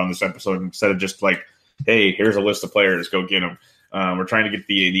talk about in this episode, instead of just like, hey, here's a list of players, go get them. We're trying to get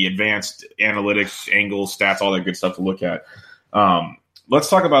the advanced analytics, angles, stats, all that good stuff to look at. Let's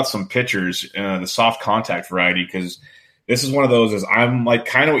talk about some pitchers, the soft contact variety, because this is one of those, I'm like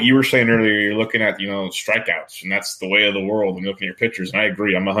kind of what you were saying earlier, you're looking at, strikeouts, and that's the way of the world when you're looking at your pitchers. And I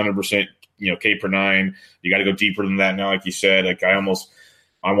agree. I'm 100%, K per nine. You got to go deeper than that now, like you said. Like, I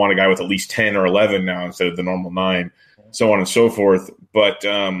want a guy with at least 10 or 11 now instead of the normal 9. So on and so forth. But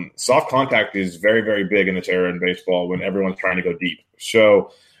soft contact is very, very big in this era in baseball when everyone's trying to go deep.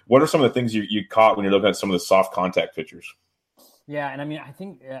 So what are some of the things you caught when you're looking at some of the soft contact pitchers? Yeah, and I mean, I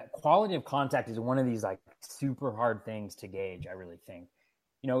think quality of contact is one of these like super hard things to gauge, I really think.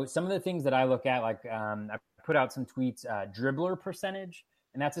 Some of the things that I look at, like I put out some tweets, dribbler percentage.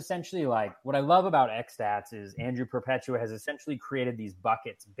 And that's essentially like what I love about XStats is Andrew Perpetua has essentially created these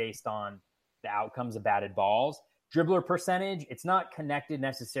buckets based on the outcomes of batted balls. Dribbler percentage, it's not connected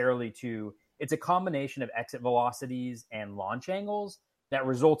necessarily to, it's a combination of exit velocities and launch angles that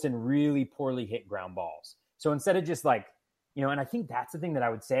results in really poorly hit ground balls. So instead of just like, and I think that's the thing that I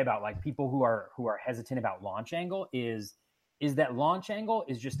would say about like people who are hesitant about launch angle is that launch angle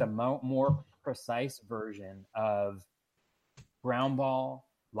is just a more precise version of ground ball,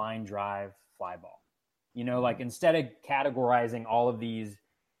 line drive, fly ball. Like instead of categorizing all of these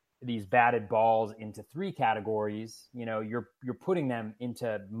batted balls into 3 categories, you're putting them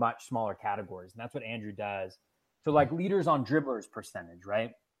into much smaller categories. And that's what Andrew does. So like leaders on dribblers percentage,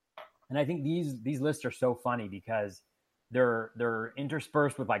 right? And I think these lists are so funny because they're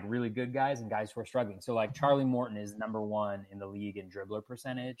interspersed with like really good guys and guys who are struggling. So like Charlie Morton is number 1 in the league in dribbler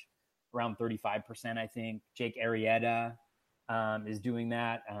percentage, around 35%, I think. Jake Arrieta is doing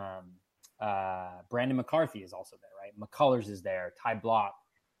that. Brandon McCarthy is also there, right? McCullers is there. Ty Block,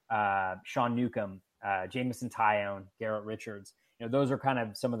 Sean Newcomb, Jameson Tyone, Garrett Richards. Those are kind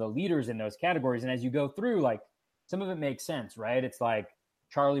of some of the leaders in those categories. And as you go through, like some of it makes sense, right? It's like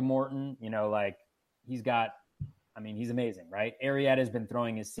Charlie Morton, like he's amazing, right? Arrieta has been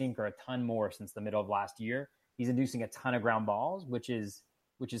throwing his sinker a ton more since the middle of last year. He's inducing a ton of ground balls, which is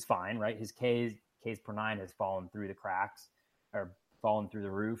fine, right? His Ks per 9 has fallen through the cracks or fallen through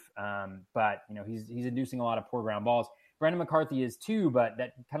the roof. But he's inducing a lot of poor ground balls. Brandon McCarthy is too, but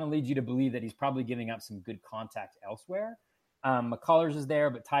that kind of leads you to believe that he's probably giving up some good contact elsewhere. McCullers is there,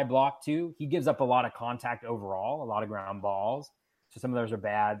 but Ty Block too. He gives up a lot of contact overall, a lot of ground balls. So some of those are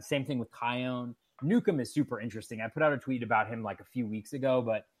bad. Same thing with Tyone. Newcomb is super interesting. I put out a tweet about him like a few weeks ago,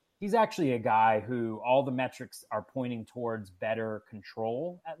 but he's actually a guy who all the metrics are pointing towards better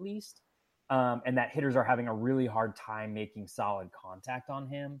control, at least. And that hitters are having a really hard time making solid contact on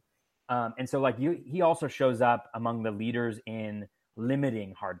him. And so like he also shows up among the leaders in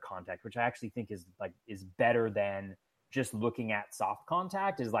limiting hard contact, which I actually think is better than just looking at soft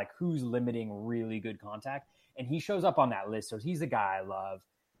contact, is like who's limiting really good contact. And he shows up on that list. So he's a guy I love.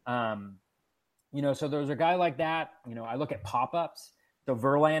 So there's a guy like that. I look at pop-ups. So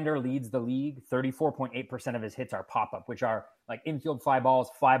Verlander leads the league. 34.8% of his hits are pop-up, which are like infield fly balls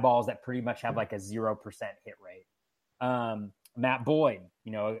that pretty much have like a 0% hit rate. Matt Boyd,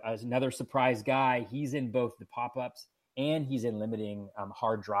 as another surprise guy, he's in both the pop-ups and he's in limiting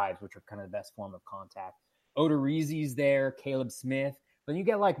hard drives, which are kind of the best form of contact. Odorizzi's there, Caleb Smith. But you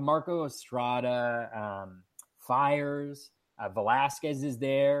get like Marco Estrada, Fires, Velasquez is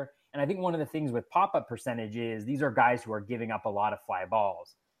there. And I think one of the things with pop-up percentage is these are guys who are giving up a lot of fly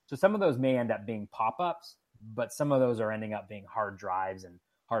balls. So some of those may end up being pop-ups, but some of those are ending up being hard drives and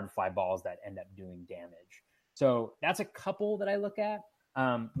hard fly balls that end up doing damage. So that's a couple that I look at.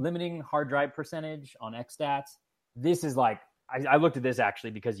 Limiting hard drive percentage on XStats. This is like, I looked at this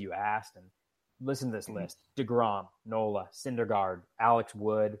actually because you asked, and listen to this list. DeGrom, Nola, Syndergaard, Alex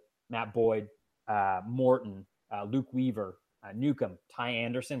Wood, Matt Boyd, Morton, Luke Weaver, Newcomb, Ty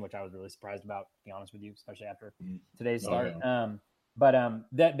Anderson, which I was really surprised about, to be honest with you, especially after today's start. Yeah.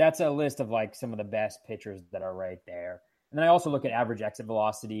 That's a list of like some of the best pitchers that are right there. And then I also look at average exit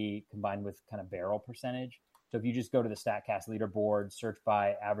velocity combined with kind of barrel percentage. So if you just go to the StatCast leaderboard, search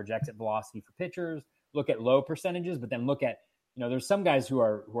by average exit velocity for pitchers, look at low percentages, but then look at, there's some guys who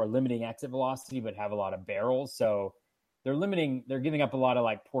are limiting exit velocity but have a lot of barrels. So they're giving up a lot of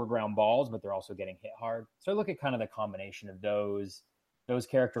like poor ground balls, but they're also getting hit hard. So I look at kind of the combination of those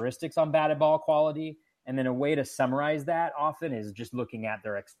characteristics on batted ball quality. And then a way to summarize that often is just looking at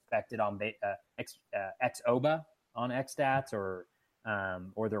their expected on xOBA on XStats or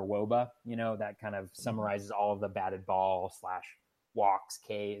their WOBA, that kind of summarizes all of the batted ball / walks,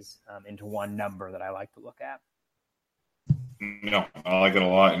 Ks into one number that I like to look at. No, I like it a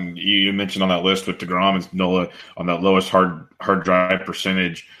lot. And you mentioned on that list with DeGrom and Nola on that lowest hard drive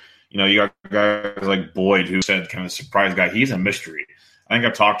percentage. You got guys like Boyd, who said kind of surprise guy. He's a mystery. I think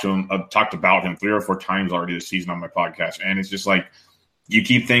I've talked about him 3 or 4 times already this season on my podcast. And it's just like, you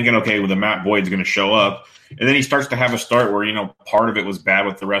keep thinking, okay, well, the Matt Boyd's going to show up. And then he starts to have a start where, part of it was bad,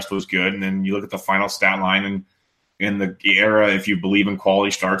 but the rest was good. And then you look at the final stat line, and in the era, if you believe in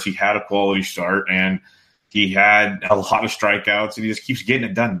quality starts, he had a quality start, and he had a lot of strikeouts, and he just keeps getting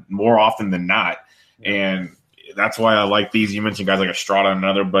it done more often than not. And that's why I like these. You mentioned guys like Estrada and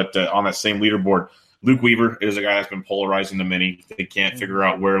another, but on that same leaderboard, Luke Weaver is a guy that's been polarizing to many. They can't figure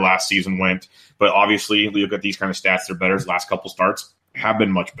out where last season went. But obviously, you look at these kind of stats, they're better. His last couple starts have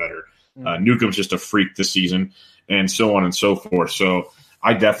been much better. Newcomb's just a freak this season, and so on and so forth. So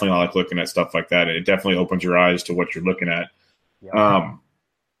I definitely like looking at stuff like that. It definitely opens your eyes to what you're looking at. Yeah.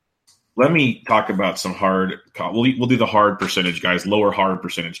 Let me talk about some hard – we'll do the hard percentage guys, lower hard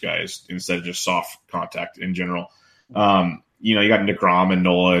percentage guys instead of just soft contact in general. You got DeGrom and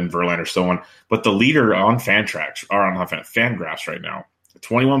Nola and Verlander, so on. But the leader on Fangraphs right now,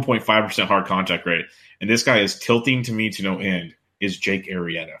 21.5% hard contact rate, and this guy is tilting to me to no end, is Jake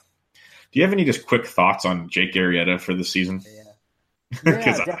Arrieta. Do you have any just quick thoughts on Jake Arrieta for the season?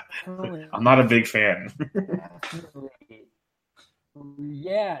 Because I'm not a big fan.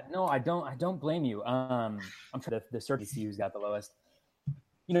 Yeah, no, I don't blame you. I'm trying the search to see who's got the lowest.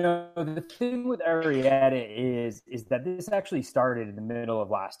 The thing with Arrieta is that this actually started in the middle of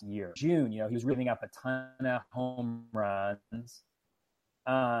last year. June, he was giving up a ton of home runs.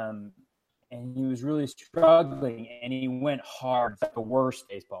 And he was really struggling, and he went hard. It's like the worst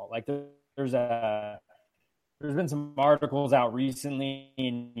baseball. Like there's been some articles out recently,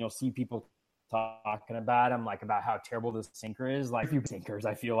 and you'll see people talking about him, like about how terrible the sinker is. Like few sinkers,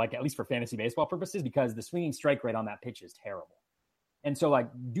 I feel like, at least for fantasy baseball purposes, because the swinging strike rate on that pitch is terrible. And so, like,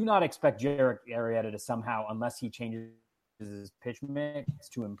 do not expect Jake Arrieta to somehow, unless he changes his pitch mix,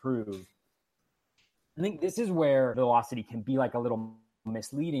 to improve. I think this is where velocity can be like a little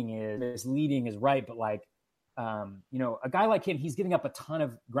misleading is right, but like, a guy like him, he's giving up a ton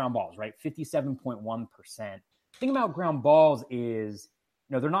of ground balls, right? 57.1%. The thing about ground balls is,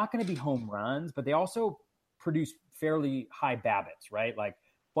 they're not going to be home runs, but they also produce fairly high BABIPs, right? Like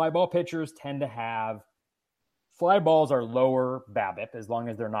fly ball pitchers tend to have fly balls are lower BABIP as long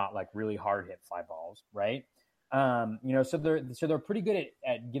as they're not like really hard hit fly balls, right? So they're pretty good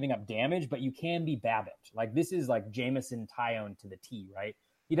at giving up damage, but you can be BABIP. Like this is like Jameson Tyone to the T, right?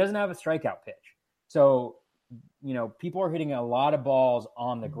 He doesn't have a strikeout pitch. So, people are hitting a lot of balls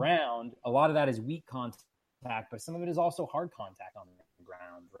on the ground. A lot of that is weak contact, but some of it is also hard contact on the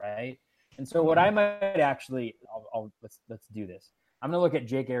ground, right? And so what I might actually, let's do this. I'm going to look at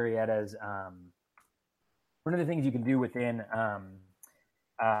Jake Arrieta's, one of the things you can do within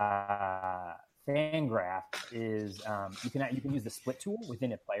Fangraph is you can use the split tool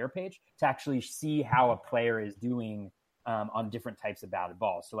within a player page to actually see how a player is doing on different types of batted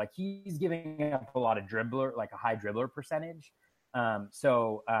balls. So like he's giving up a lot of dribbler, like a high dribbler percentage. Like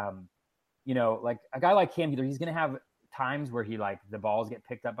a guy like him, he's going to have times where the balls get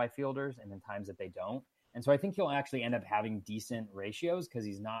picked up by fielders and then times that they don't. And so I think he'll actually end up having decent ratios because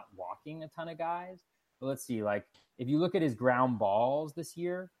he's not walking a ton of guys. But let's see, like if you look at his ground balls this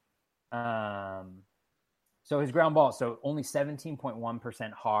year, So his ground ball, so only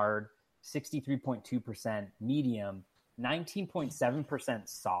 17.1% hard, 63.2% medium, 19.7%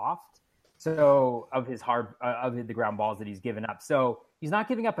 soft. So of his the ground balls that he's given up. So he's not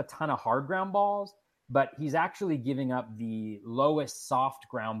giving up a ton of hard ground balls, but he's actually giving up the lowest soft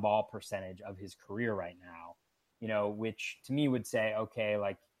ground ball percentage of his career right now, which to me would say, okay,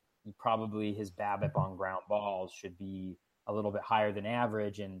 like probably his BABIP on ground balls should be a little bit higher than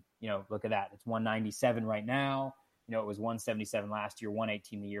average. And, look at that. It's 197 right now. It was 177 last year,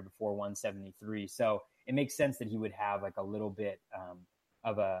 118 the year before, 173. So it makes sense that he would have like a little bit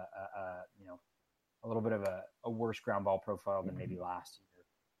of a little bit of a worse ground ball profile than maybe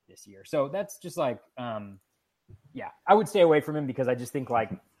this year. So that's just like, I would stay away from him because I just think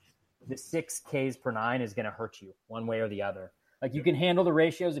like the 6 Ks per 9 is going to hurt you one way or the other. Like you can handle the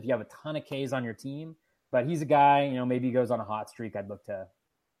ratios if you have a ton of Ks on your team, but he's a guy, maybe he goes on a hot streak. I'd look to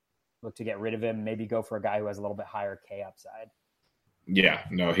get rid of him, maybe go for a guy who has a little bit higher K upside. Yeah,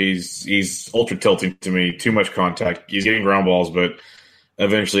 no, he's ultra tilting to me. Too much contact. He's getting ground balls, but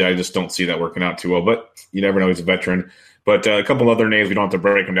eventually I just don't see that working out too well. But you never know. He's a veteran. But a couple other names, we don't have to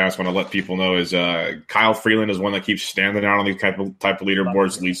break them down. I just want to let people know is Kyle Freeland is one that keeps standing out on these type of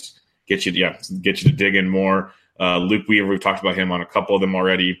leaderboards. At least get you to dig in more. Luke Weaver, we've talked about him on a couple of them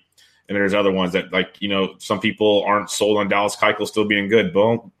already. And there's other ones that, like, some people aren't sold on Dallas Keuchel still being good.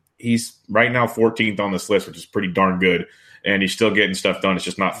 But he's right now 14th on this list, which is pretty darn good. And he's still getting stuff done. It's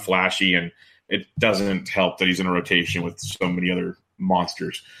just not flashy, and it doesn't help that he's in a rotation with so many other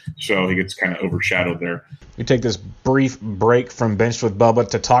monsters. So he gets kind of overshadowed there. We take this brief break from Benched with Bubba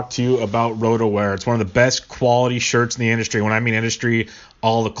to talk to you about RotoWear. It's one of the best quality shirts in the industry. When I mean industry,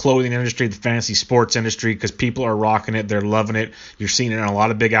 all the clothing industry, the fantasy sports industry, because people are rocking it. They're loving it. You're seeing it in a lot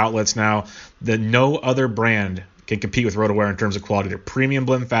of big outlets now. No other brand can compete with RotoWear in terms of quality. They're premium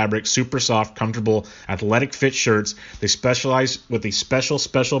blend fabric, super soft, comfortable, athletic fit shirts. They specialize with a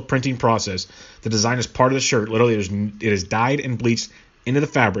special printing process. The design is part of the shirt. Literally, it is dyed and bleached into the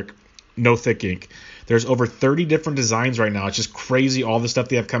fabric. No thick ink. There's over 30 different designs right now. It's just crazy, all the stuff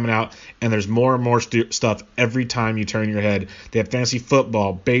they have coming out, and there's more and more stuff every time you turn your head. They have fantasy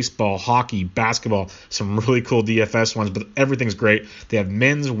football, baseball, hockey, basketball, some really cool DFS ones, but everything's great. They have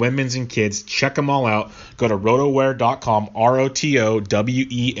men's, women's, and kids. Check them all out. Go to rotowear.com,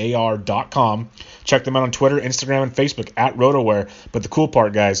 ROTOWEAR.com. Check them out on Twitter, Instagram, and Facebook at RotoWear. But the cool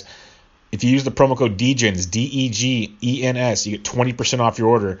part, guys, if you use the promo code DEGENS, DEGENS, you get 20% off your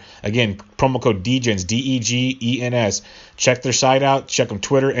order. Again, promo code DEGENS, DEGENS. Check their site out. Check them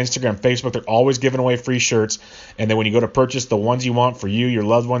Twitter, Instagram, Facebook. They're always giving away free shirts. And then when you go to purchase the ones you want for you, your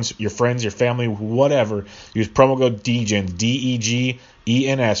loved ones, your friends, your family, whatever, use promo code DEGENS,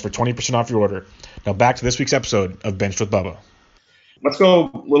 DEGENS for 20% off your order. Now back to this week's episode of Benched with Bubba. Let's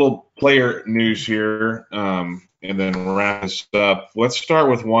go little player news here. And then wrap this up. Let's start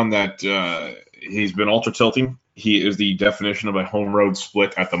with one that he's been ultra tilting. He is the definition of a home road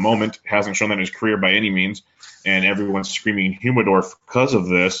split at the moment. Hasn't shown that in his career by any means. And everyone's screaming Humidor because of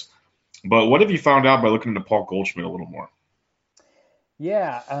this. But what have you found out by looking into Paul Goldschmidt a little more?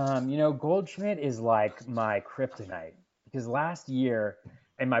 Yeah, Goldschmidt is like my kryptonite. Because last year,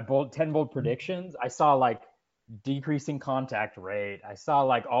 in my 10 bold predictions, I saw like decreasing contact rate. I saw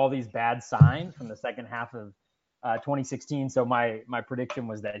like all these bad signs from the second half of 2016. So my prediction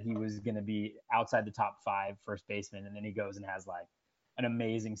was that he was going to be outside the top 5 first baseman. And then he goes and has like an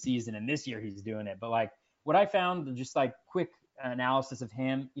amazing season. And this year he's doing it. But like what I found, just like quick analysis of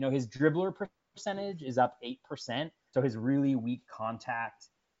him, his dribbler percentage is up 8%. So his really weak contact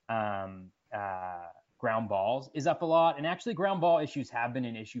ground balls is up a lot. And actually ground ball issues have been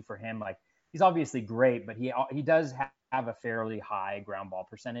an issue for him. Like he's obviously great, but he does have a fairly high ground ball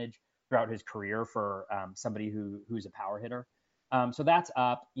percentage throughout his career for somebody who's a power hitter. So that's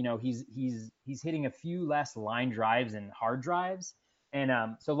up. He's hitting a few less line drives and hard drives.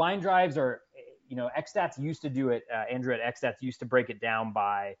 And so line drives are, Xstats used to do it. Andrew at Xstats used to break it down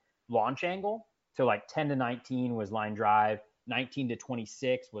by launch angle. So like 10 to 19 was line drive, 19 to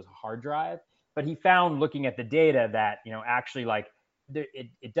 26 was hard drive. But he found looking at the data that, actually like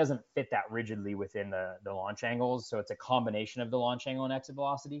it doesn't fit that rigidly within the launch angles. So it's a combination of the launch angle and exit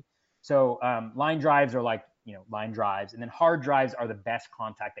velocity. So line drives are like, line drives. And then hard drives are the best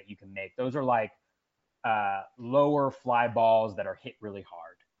contact that you can make. Those are like lower fly balls that are hit really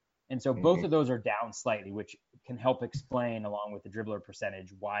hard. And so both of those are down slightly, which can help explain, along with the dribbler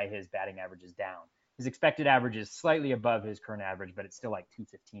percentage, why his batting average is down. His expected average is slightly above his current average, but it's still like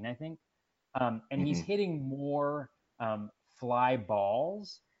 215, I think. And he's hitting more fly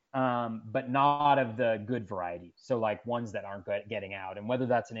balls, but not of the good variety. So like ones that aren't getting out, and whether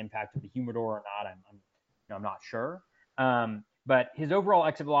that's an impact of the humidor or not, I'm I'm not sure. But his overall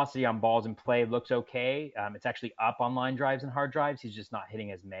exit velocity on balls in play looks okay. It's actually up on line drives and hard drives. He's just not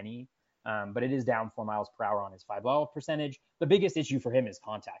hitting as many. But it is down 4 miles per hour on his 5-ball percentage. The biggest issue for him is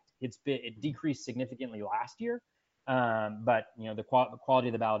contact. It decreased significantly last year, but the quality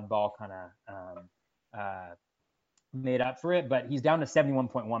of the batted ball kind of made up for it. But he's down to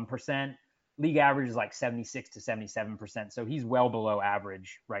 71.1%. League average is like 76 to 77%. So he's well below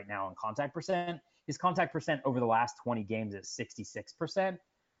average right now on contact percent. His contact percent over the last 20 games is 66%.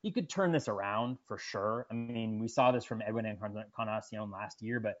 He could turn this around for sure. I mean, we saw this from Edwin Encarnacion last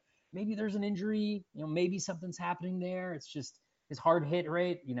year, but maybe there's an injury, maybe something's happening there. It's just his hard hit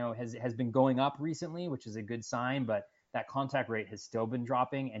rate, has been going up recently, which is a good sign, but that contact rate has still been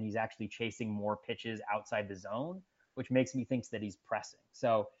dropping, and he's actually chasing more pitches outside the zone, which makes me think that he's pressing.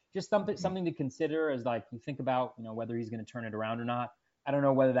 So just something to consider as like you think about, whether he's going to turn it around or not. I don't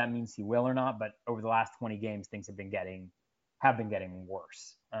know whether that means he will or not, but over the last 20 games, things have been getting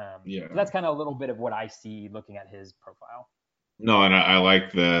worse. So that's kind of a little bit of what I see looking at his profile. No, and I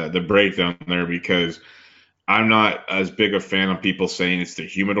like the breakdown there, because I'm not as big a fan of people saying it's the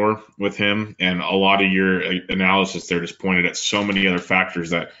humidor with him. And a lot of your analysis there just pointed at so many other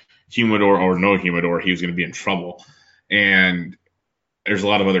factors that humidor or no humidor, he was going to be in trouble. And there's a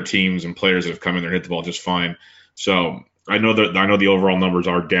lot of other teams and players that have come in there and hit the ball just fine. So I know the overall numbers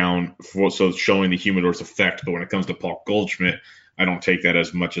are down, so it's showing the humidor's effect. But when it comes to Paul Goldschmidt, I don't take that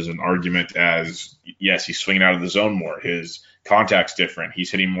as much as an argument as, yes, he's swinging out of the zone more. His contact's different.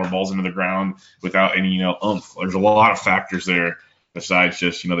 He's hitting more balls into the ground without any, oomph. There's a lot of factors there besides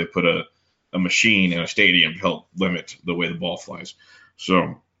just, they put a machine in a stadium to help limit the way the ball flies.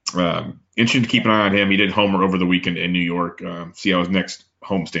 So interesting to keep an eye on him. He did homer over the weekend in New York. See how his next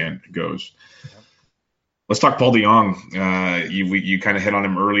homestand goes. Let's talk Paul DeJong. You kind of hit on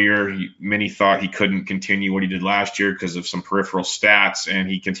him earlier. Many thought he couldn't continue what he did last year because of some peripheral stats, and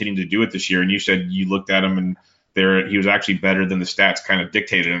he continued to do it this year. And you said you looked at him, and he was actually better than the stats kind of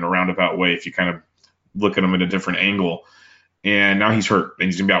dictated in a roundabout way if you kind of look at him at a different angle. And now he's hurt, and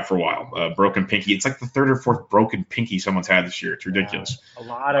he's going to be out for a while. Broken pinky. It's like the third or fourth broken pinky someone's had this year. It's ridiculous. A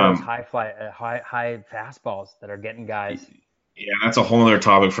lot of those high fastballs that are getting guys. Yeah, that's a whole other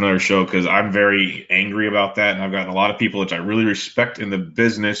topic for another show, because I'm very angry about that, and I've gotten a lot of people which I really respect in the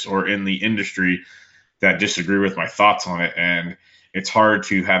business or in the industry that disagree with my thoughts on it, and it's hard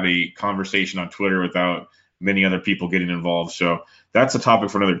to have a conversation on Twitter without many other people getting involved. So that's a topic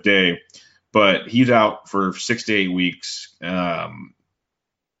for another day. But he's out for 6 to 8 weeks.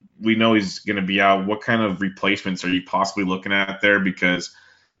 We know he's going to be out. What kind of replacements are you possibly looking at there? Because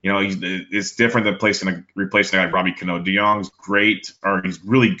it's different than replacing a guy like Robbie Cano. DeJong's great, or he's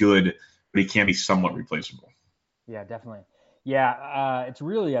really good, but he can be somewhat replaceable. Yeah, definitely. Yeah, it's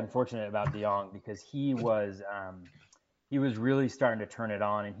really unfortunate about DeJong because he was really starting to turn it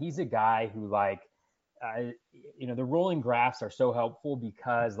on, and he's a guy who the rolling graphs are so helpful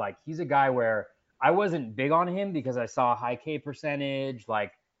because he's a guy where I wasn't big on him because I saw high K percentage,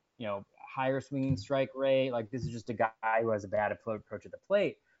 higher swinging strike rate. This is just a guy who has a bad approach at the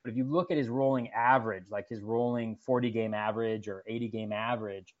plate. But if you look at his rolling average, his rolling 40-game average or 80-game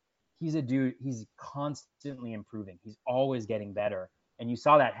average, he's a dude, he's constantly improving. He's always getting better. And you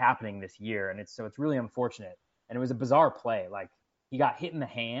saw that happening this year. And it's really unfortunate. And it was a bizarre play. He got hit in the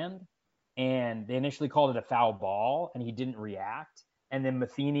hand, and they initially called it a foul ball, and he didn't react. And then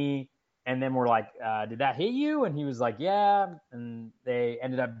Matheny and then we're like, did that hit you? And he was like, yeah. And they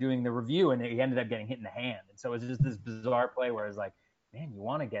ended up doing the review, and he ended up getting hit in the hand. And so it was just this bizarre play where it's like, man, you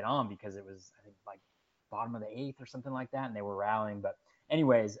want to get on because it was, I think, bottom of the 8th or something like that, and they were rallying. But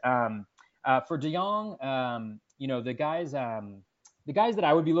anyways, for DeJong, the guys that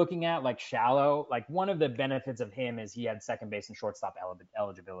I would be looking at, Shallow, one of the benefits of him is he had second base and shortstop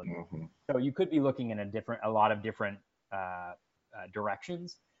eligibility. Mm-hmm. So you could be looking in a lot of different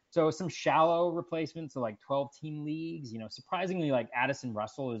directions. So some shallow replacements of 12-team leagues, surprisingly, Addison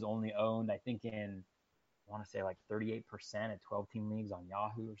Russell is only owned, I think, in, I want to say 38% at 12-team leagues on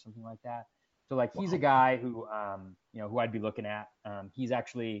Yahoo or something like that. So he's a guy who, who I'd be looking at. He's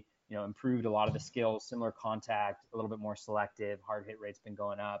actually, improved a lot of the skills, similar contact, a little bit more selective, hard hit rate's been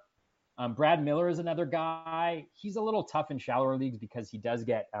going up. Brad Miller is another guy. He's a little tough in shallower leagues because he does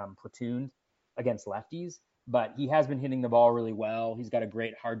get platooned against lefties, but he has been hitting the ball really well. He's got a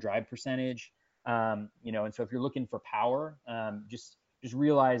great hard drive percentage. And so if you're looking for power, just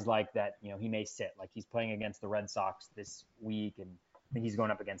realize that, he may sit. He's playing against the Red Sox this week, and I think he's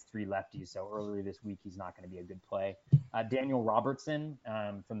going up against 3 lefties. So early this week, he's not going to be a good play. Daniel Robertson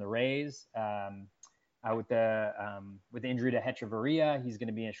from the Rays, with the injury to Hechavarria, he's going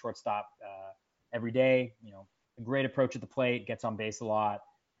to be a shortstop every day. A great approach at the plate, gets on base a lot,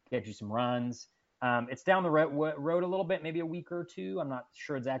 gets you some runs. It's down the road a little bit, maybe a week or two. I'm not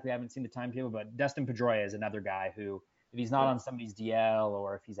sure exactly. I haven't seen the timetable, but Dustin Pedroia is another guy who, if he's not on somebody's DL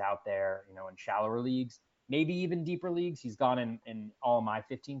or if he's out there, in shallower leagues, maybe even deeper leagues, he's gone in all of my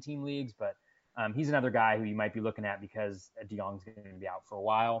 15-team leagues, but he's another guy who you might be looking at because DeYoung's going to be out for a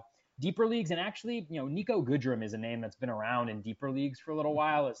while. Deeper leagues, and actually, Nico Goodrum is a name that's been around in deeper leagues for a little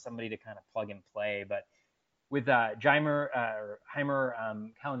while as somebody to kind of plug and play, but with Jeimer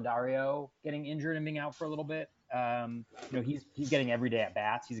Calendario getting injured and being out for a little bit, he's getting everyday at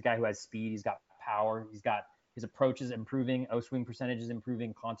bats. He's a guy who has speed. He's got power. He's got his approach is improving. O-swing percentage is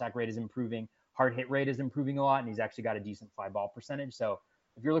improving. Contact rate is improving. Hard hit rate is improving a lot, and he's actually got a decent fly ball percentage. So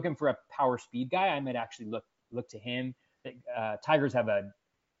if you're looking for a power speed guy, I might actually look to him. Tigers have a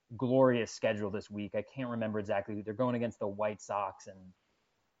glorious schedule this week. I can't remember exactly. They're going against the White Sox and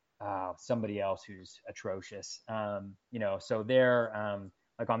somebody else who's atrocious. So they're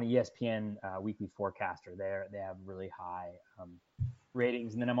like on the ESPN weekly forecaster, they have really high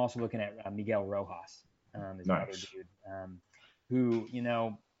ratings. And then I'm also looking at Miguel Rojas, is another dude who,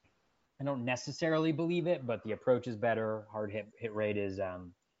 I don't necessarily believe it, but the approach is better. Hard hit rate is up.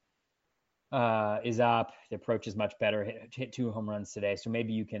 The approach is much better. Hit 2 home runs today. So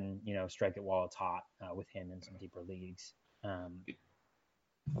maybe you can, strike it while it's hot with him in some deeper leagues.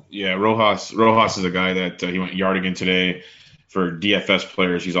 Yeah, Rojas is a guy that he went yard again today. For DFS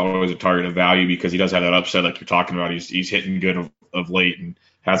players, he's always a target of value because he does have that upset like you're talking about. He's hitting good of late and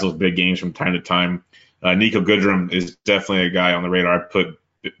has those big games from time to time. Nico Goodrum is definitely a guy on the radar. I put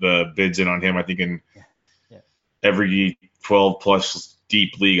the bids in on him, I think, in every 12-plus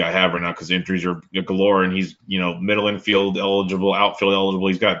deep league I have right now because injuries are galore, and he's, middle infield eligible, outfield eligible.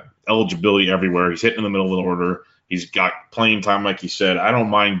 He's got eligibility everywhere. He's hitting in the middle of the order. He's got playing time, like you said. I don't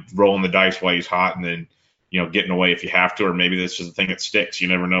mind rolling the dice while he's hot and then, getting away if you have to, or maybe this is the thing that sticks. You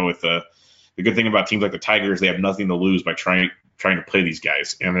never know. With the good thing about teams like the Tigers, they have nothing to lose by trying to play these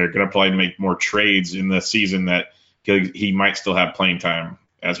guys, and they're going to probably make more trades in the season that he might still have playing time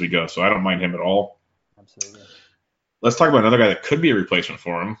as we go. So I don't mind him at all. Absolutely. Let's talk about another guy that could be a replacement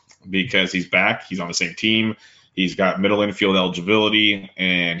for him because he's back. He's on the same team. He's got middle infield eligibility,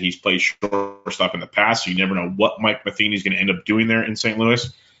 and he's played shortstop in the past, so you never know what Mike Matheny's going to end up doing there in St.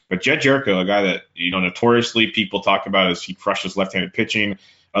 Louis. But Jed Jerko, a guy that, notoriously people talk about as he crushes left-handed pitching.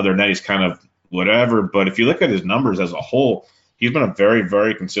 Other than that, he's kind of whatever. But if you look at his numbers as a whole, he's been a very,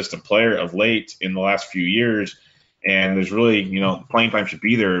 very consistent player of late in the last few years. And there's really, playing time should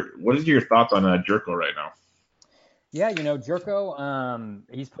be there. What is your thoughts on Jerko right now? Yeah, Jerko,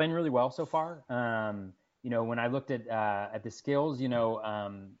 he's playing really well so far. When I looked at the skills,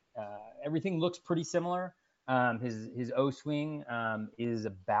 everything looks pretty similar. His O swing is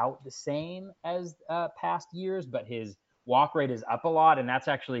about the same as past years, but his walk rate is up a lot, and that's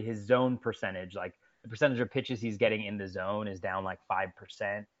actually his zone percentage. Like the percentage of pitches he's getting in the zone is down like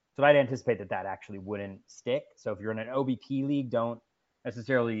 5%. So I'd anticipate that actually wouldn't stick. So if you're in an OBP league, don't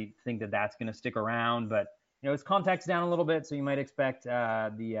necessarily think that that's going to stick around. But his contact's down a little bit, so you might expect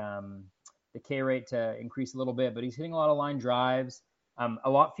the K rate to increase a little bit. But he's hitting a lot of line drives. A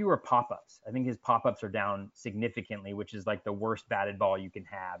lot fewer pop-ups. I think his pop-ups are down significantly, which is like the worst batted ball you can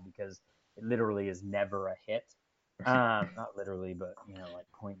have because it literally is never a hit. Not literally, but like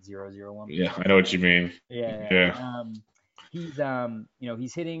 0.001. Yeah, I know what you mean. Yeah.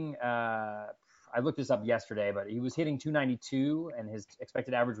 He's hitting. I looked this up yesterday, but he was hitting 292, and his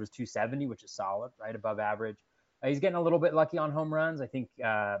expected average was 270, which is solid, right above average. He's getting a little bit lucky on home runs. I think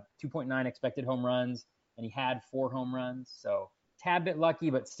 2.9 expected home runs, and he had 4 home runs, so tad bit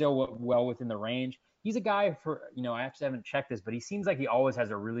lucky, but still well within the range. He's a guy for, I actually haven't checked this, but he seems like he always has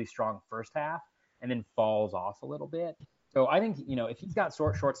a really strong first half and then falls off a little bit. So I think, if he's got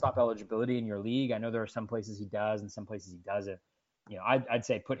shortstop eligibility in your league, I know there are some places he does and some places he doesn't. I'd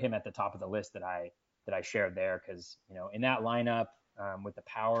say put him at the top of the list that I shared there because, in that lineup with the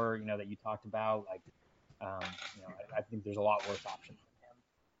power, that you talked about, like, I think there's a lot worse options.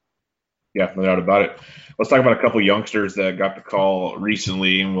 Yeah, no doubt about it. Let's talk about a couple youngsters that got the call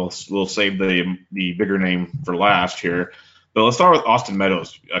recently, and we'll save the bigger name for last here. But let's start with Austin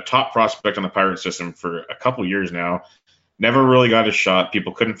Meadows, a top prospect on the Pirates system for a couple years now. Never really got a shot.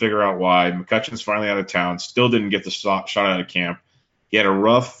 People couldn't figure out why. McCutchen's finally out of town. Still didn't get the shot out of camp. He had a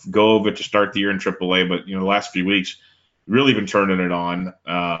rough go of it to start the year in AAA, but the last few weeks really been turning it on.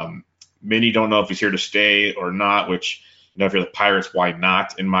 Many don't know if he's here to stay or not, which. If you're the Pirates, why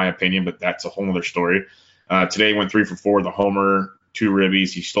not, in my opinion, but that's a whole other story. Today he went 3 for 4 with a homer, 2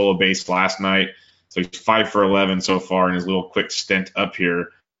 ribbies. He stole a base last night, so he's 5 for 11 so far in his little quick stint up here.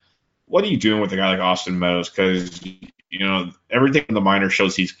 what are you doing with a guy like Austin Meadows? Because, everything in the minor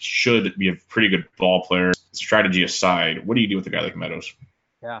shows he should be a pretty good ball player. Strategy aside, what do you do with a guy like Meadows?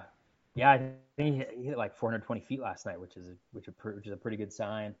 Yeah. I think he hit like 420 feet last night, which is a pretty good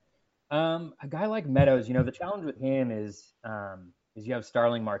sign. A guy like Meadows, the challenge with him is you have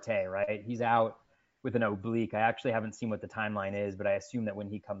Starling Marte, right? He's out with an oblique. I actually haven't seen what the timeline is, but I assume that when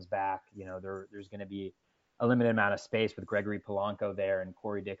he comes back, there's going to be a limited amount of space with Gregory Polanco there and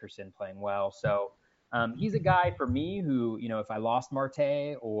Corey Dickerson playing well. So he's a guy for me who, if I lost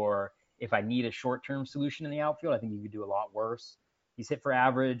Marte or if I need a short-term solution in the outfield, I think he could do a lot worse. He's hit for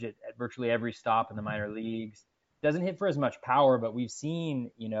average at virtually every stop in the minor leagues. Doesn't hit for as much power, but we've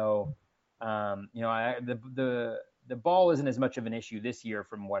seen, the ball isn't as much of an issue this year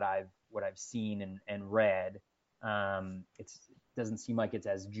from what I've seen and read. It doesn't seem like it's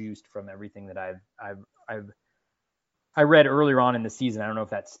as juiced from everything that I read earlier on in the season. I don't know if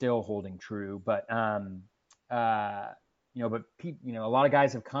that's still holding true, but a lot of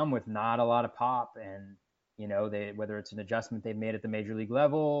guys have come with not a lot of pop, and whether it's an adjustment they've made at the major league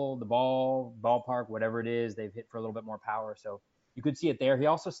level, the ballpark, whatever it is, they've hit for a little bit more power. So you could see it there. He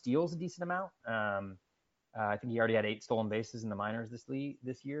also steals a decent amount. I think he already had 8 stolen bases in the minors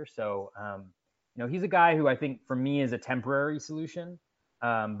this year. So, he's a guy who I think for me is a temporary solution,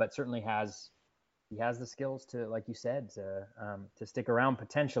 but certainly he has the skills to, like you said, to stick around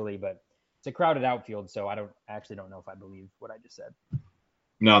potentially, but it's a crowded outfield. So I actually don't know if I believe what I just said.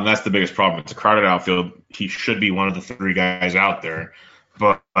 No, and that's the biggest problem. It's a crowded outfield. He should be one of the 3 guys out there,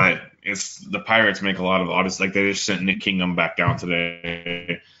 but it's the Pirates make a lot of odds. Like they just sent Nick Kingdom back down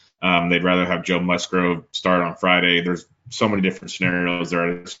today. They'd rather have Joe Musgrove start on Friday. There's so many different scenarios there,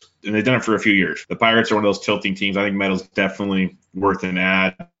 and they've done it for a few years. The Pirates are one of those tilting teams. I think Meadows definitely worth an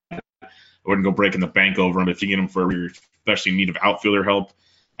ad. I wouldn't go breaking the bank over him. If you get him for especially need of outfielder help,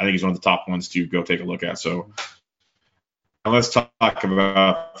 I think he's one of the top ones to go take a look at. So now let's talk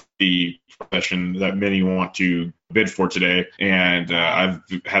about the profession that many want to bid for today. And I've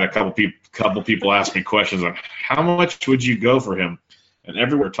had a couple people ask me questions on how much would you go for him? And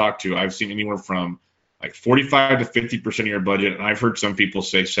everywhere I talk to, I've seen anywhere from like 45 to 50% of your budget, and I've heard some people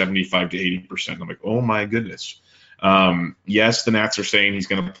say 75 to 80%. I'm like, oh my goodness. Yes, the Nats are saying he's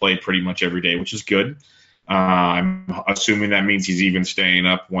going to play pretty much every day, which is good. I'm assuming that means he's even staying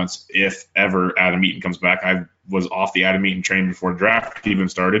up once, if ever, Adam Eaton comes back. I was off the Adam Eaton train before draft even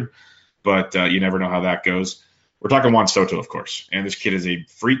started, but you never know how that goes. We're talking Juan Soto, of course, and this kid is a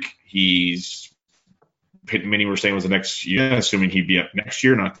freak. Many were saying was the next year, assuming he'd be up next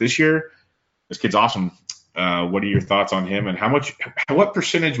year, not this year. This kid's awesome. What are your thoughts on him, and what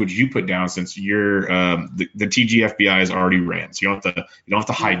percentage would you put down since you're the TGFBI is already ran, so you don't have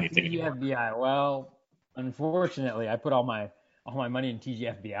to hide anything anymore. TGFBI. Well, unfortunately, I put all my money in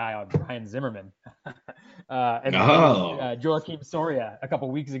TGFBI on Brian Zimmerman and Joakim Soria a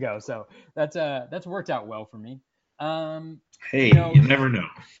couple weeks ago. So that's worked out well for me. Hey, you never know.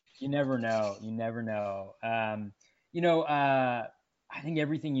 You never know. I think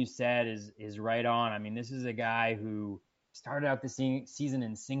everything you said is right on. I mean, this is a guy who started out the season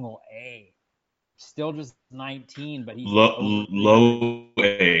in single A, still just 19, but he's low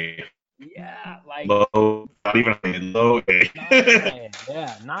A. Yeah, like low, not even high, low A.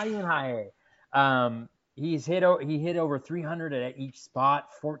 Yeah, not even high A. He hit over 300 at each spot,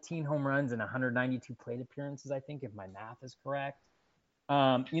 14 home runs and 192 plate appearances, I think, if my math is correct.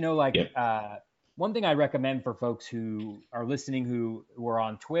 One thing I recommend for folks who are listening who are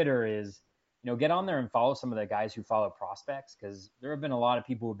on Twitter is, get on there and follow some of the guys who follow prospects, because there have been a lot of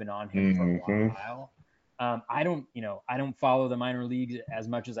people who have been on him for a while. I don't follow the minor leagues as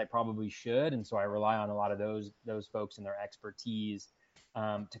much as I probably should, and so I rely on a lot of those folks and their expertise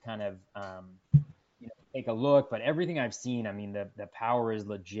to kind of take a look. But everything I've seen, I mean, the power is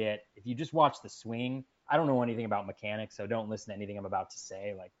legit. If you just watch the swing, I don't know anything about mechanics, so don't listen to anything I'm about to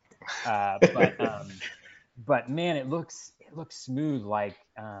say. But man, it looks smooth.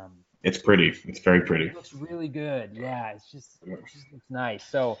 It's pretty. It's very pretty. It looks really good. Yeah, it just looks nice.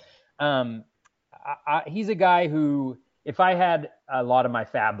 So, he's a guy who, if I had a lot of my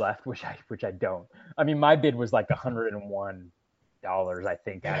fab left, which I don't. I mean, my bid was like $101, I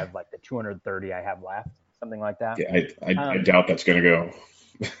think, out of like the 230 I have left, something like that. Yeah, I doubt that's going to go.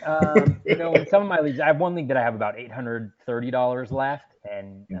 In some of my leagues, I have one league that I have about $830 left,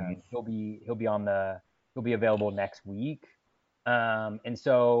 and he'll be available next week. And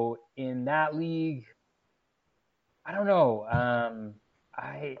so in that league, I don't know.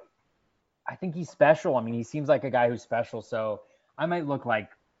 I think he's special. I mean, he seems like a guy who's special. So I might look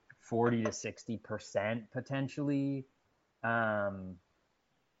like 40 to 60% potentially.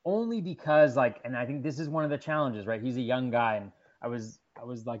 only because and I think this is one of the challenges, right? He's a young guy, and I was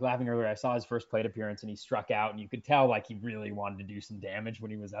like laughing earlier. I saw his first plate appearance and he struck out, and you could tell he really wanted to do some damage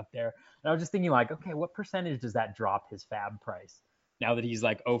when he was up there. And I was just thinking okay, what percentage does that drop his fab price now that he's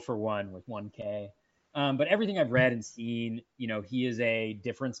 0 for 1 with 1K? But everything I've read and seen, he is a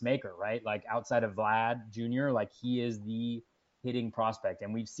difference maker, right? Outside of Vlad Jr., he is the hitting prospect.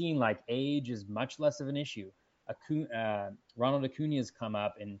 And we've seen age is much less of an issue. Ronald Acuna's come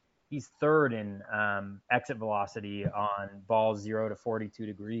up, and he's third in exit velocity on balls 0 to 42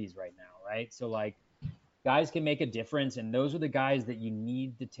 degrees right now, right? So guys can make a difference, and those are the guys that you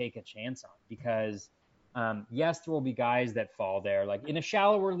need to take a chance on, because yes, there will be guys that fall there. In a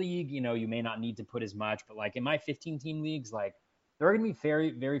shallower league, you may not need to put as much, but in my 15-team leagues, there are going to be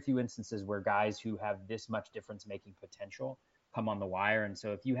very, very few instances where guys who have this much difference-making potential come on the wire. And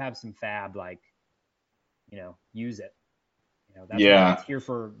so if you have some fab, use it. That's why it's here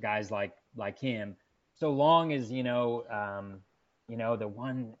for guys like him. So long as that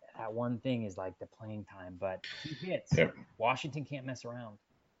one thing is the playing time, but he hits. Yep. Washington can't mess around.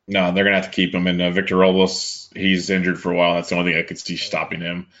 No, they're gonna have to keep him. And Victor Robles, he's injured for a while. That's the only thing I could see stopping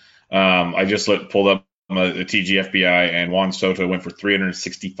him. I just pulled up the TGFBI, and Juan Soto went for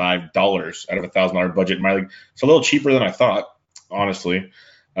 $365 out of $1,000 budget in my league. It's a little cheaper than I thought, honestly.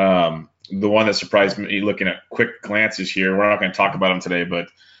 The one that surprised me, looking at quick glances here, we're not going to talk about him today, but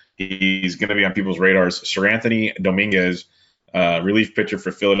he's going to be on people's radars. Seranthony Dominguez, relief pitcher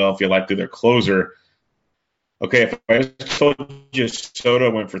for Philadelphia, likely their closer. Okay, if I just told you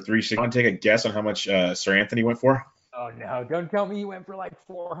Soto went for $360, want to take a guess on how much Seranthony went for? Oh no! Don't tell me he went for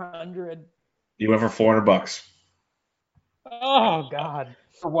 $400. He went for $400. Oh God!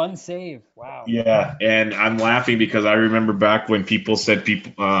 For one save. Wow. Yeah, and I'm laughing because I remember back when people said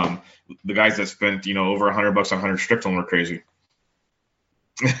the guys that spent over $100 on Hunter Strickland were crazy.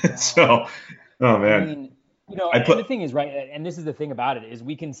 Wow. So, oh man. I mean, and the thing is, right, and this is the thing about it, is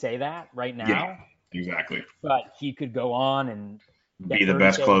we can say that right now. Yeah, exactly. But he could go on and be the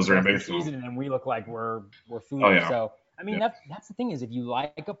best closer in baseball, season, and then we look like we're foolish. Oh, yeah. So I mean, that's the thing, is if you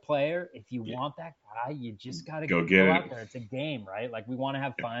like a player, if you want that guy, you just got to go out there. It's a game, right? We want to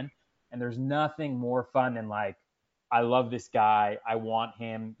have fun, and there's nothing more fun than I love this guy, I want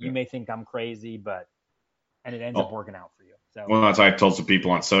him. You may think I'm crazy, and it ends up working out for you. So, well, that's why I told some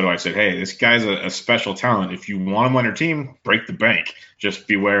people on Soto. I said, hey, this guy's a special talent. If you want him on your team, break the bank. Just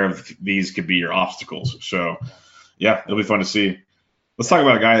beware of these could be your obstacles. So, yeah, it'll be fun to see. Let's talk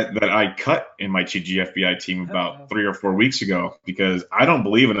about a guy that I cut in my TGFBI team about 3 or 4 weeks ago because I don't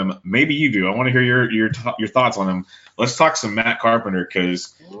believe in him. Maybe you do. I want to hear your thoughts on him. Let's talk some Matt Carpenter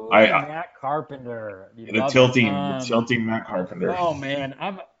because Matt Carpenter, the tilting Matt Carpenter. Oh man,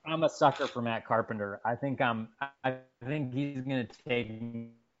 I'm a sucker for Matt Carpenter. I think he's gonna take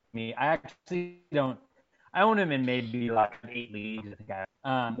me. I actually don't. I own him in maybe 8 leagues. I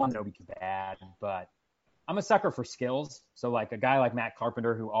think one that would be bad, but I'm a sucker for skills. So a guy like Matt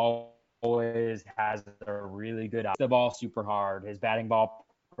Carpenter, who always has a really good eye, the ball super hard. His batting ball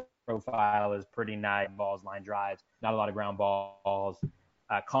profile is pretty nice. Balls, line drives, not a lot of ground balls.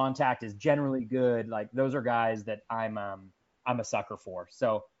 Contact is generally good. Those are guys that I'm a sucker for.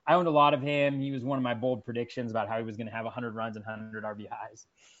 So I owned a lot of him. He was one of my bold predictions about how he was going to have 100 runs and 100 RBIs.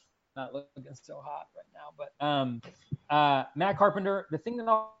 Not looking so hot right now, but Matt Carpenter. The thing that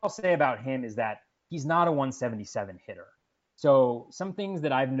I'll say about him is that he's not a 177 hitter. So some things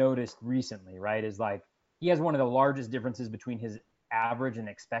that I've noticed recently, right, is he has one of the largest differences between his average and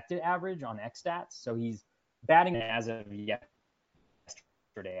expected average on xStats. So he's batting as of yesterday,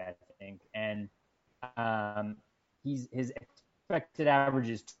 I think, and his expected average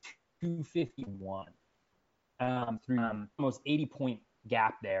is 251 through almost 80-point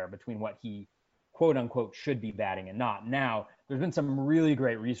gap there between what he quote unquote should be batting and not. Now, there's been some really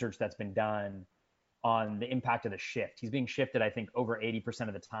great research that's been done on the impact of the shift. He's being shifted, I think, over 80%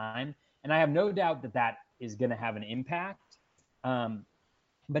 of the time. And I have no doubt that is going to have an impact.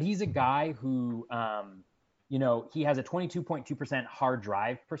 But he's a guy who, he has a 22.2% hard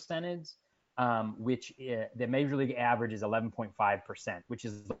drive percentage, which the Major League average is 11.5%, which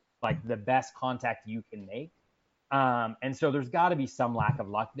is the best contact you can make. And so there's got to be some lack of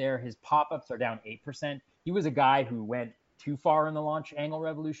luck there. His pop-ups are down 8%. He was a guy who went too far in the launch angle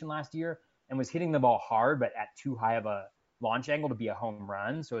revolution last year and was hitting the ball hard, but at too high of a launch angle to be a home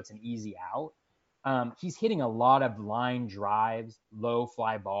run. So it's an easy out. He's hitting a lot of line drives, low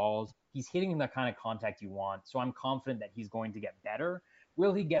fly balls. He's hitting the kind of contact you want. So I'm confident that he's going to get better.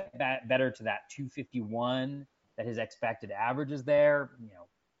 Will he get better to that 251 that his expected average is there?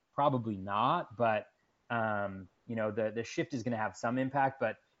 Probably not. But, the shift is going to have some impact.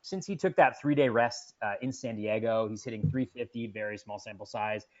 But since he took that 3-day rest in San Diego, he's hitting 350, very small sample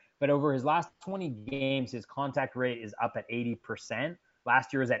size. But over his last 20 games, his contact rate is up at 80%.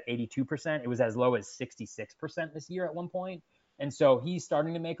 Last year was at 82%. It was as low as 66% this year at one point. And so he's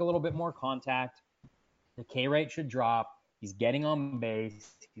starting to make a little bit more contact. The K rate should drop. He's getting on base.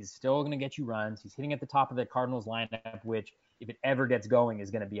 He's still going to get you runs. He's hitting at the top of the Cardinals lineup, which if it ever gets going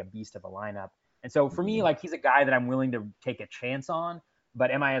is going to be a beast of a lineup. And so for me, like, he's a guy that I'm willing to take a chance on. But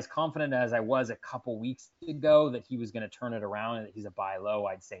am I as confident as I was a couple weeks ago that he was going to turn it around and that he's a buy low?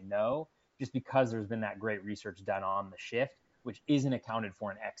 I'd say no, just because there's been that great research done on the shift, which isn't accounted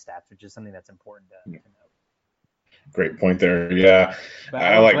for in X-Stats, which is something that's important to note. Great point there. Yeah, But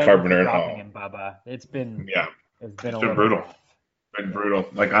I like blame you for Carpenter. dropping him, Bubba. It's been brutal. rough. Been brutal.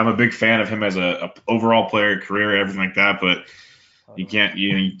 Like, I'm a big fan of him as a overall player, career, everything like that. But you can't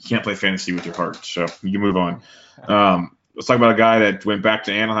play fantasy with your heart. So you can move on. Let's talk about a guy that went back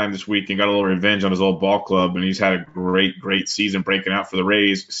to Anaheim this week and got a little revenge on his old ball club, and he's had a great season breaking out for the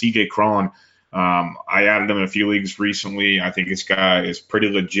Rays. CJ Cron. I added him in a few leagues recently. I think this guy is pretty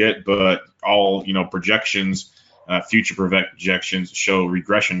legit, but all projections, future projections show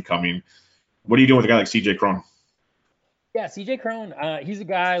regression coming. What are you doing with a guy like CJ Cron? Yeah, CJ Cron, he's a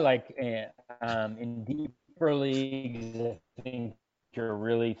guy like in deeper leagues, I think you're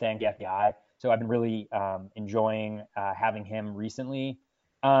really thank the FBI. So I've been really enjoying having him recently.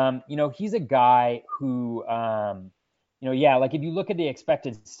 He's a guy who, like if you look at the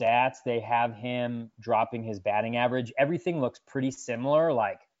expected stats, they have him dropping his batting average. Everything looks pretty similar.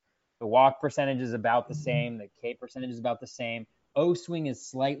 Like the walk percentage is about the same. The K percentage is about the same. O swing is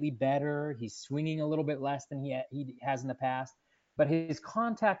slightly better. He's swinging a little bit less than he has in the past, but his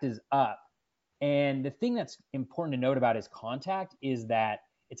contact is up. And the thing that's important to note about his contact is that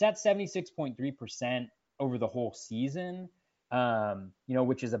it's at 76.3% over the whole season,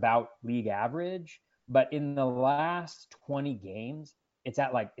 which is about league average. But in the last 20 games, it's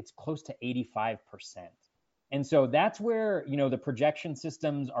close to 85%. And so that's where, the projection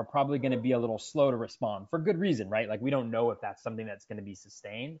systems are probably going to be a little slow to respond for good reason, right? Like, we don't know if that's something that's going to be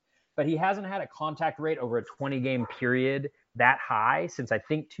sustained. But he hasn't had a contact rate over a 20-game period that high since I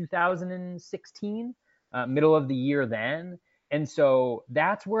think 2016, middle of the year then. And so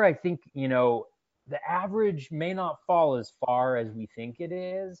that's where I think, the average may not fall as far as we think it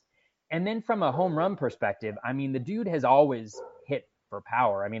is. And then from a home run perspective, I mean, the dude has always hit for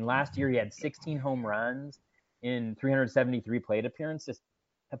power. I mean, last year he had 16 home runs in 373 plate appearances.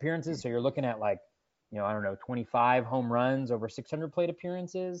 So you're looking at 25 home runs over 600 plate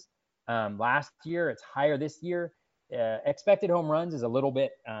appearances. Last year, it's higher this year. Expected home runs is a little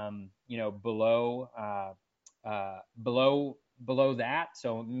bit, below that.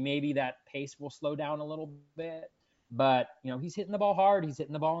 So maybe that pace will slow down a little bit, but he's hitting the ball hard. He's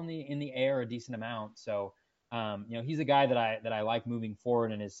hitting the ball in the air a decent amount. So, he's a guy that I like moving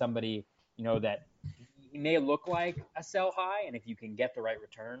forward, and is somebody, that he may look like a sell high. And if you can get the right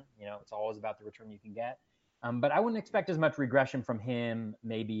return, it's always about the return you can get. But I wouldn't expect as much regression from him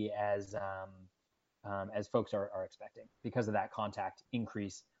maybe as folks are expecting, because of that contact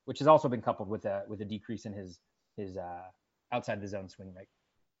increase, which has also been coupled with a decrease in his outside the zone swing rate.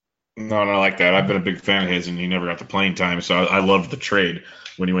 No, I like that. I've been a big fan of his, and he never got the playing time. So I loved the trade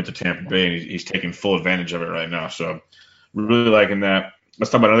when he went to Tampa Bay, and he's taking full advantage of it right now. So really liking that. Let's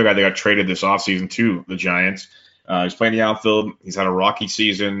talk about another guy that got traded this offseason to the Giants. He's playing the outfield. He's had a rocky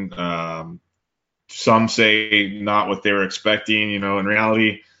season. Some say not what they were expecting. In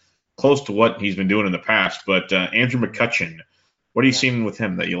reality, close to what he's been doing in the past. But Andrew McCutchen, what are you seeing with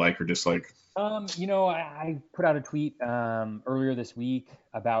him that you like or dislike? I put out a tweet earlier this week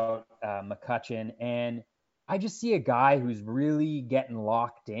about McCutchen, and I just see a guy who's really getting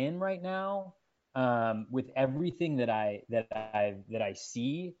locked in right now with everything that I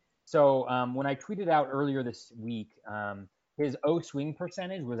see. So when I tweeted out earlier this week, his O swing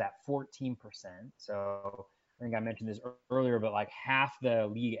percentage was at 14%. So I think I mentioned this earlier, but like half the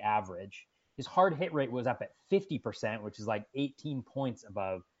league average. His hard hit rate was up at 50%, which is like 18 points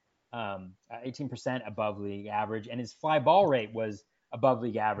above. 18% above league average, and his fly ball rate was above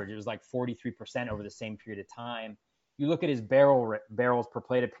league average. It was like 43% over the same period of time. You look at his barrels per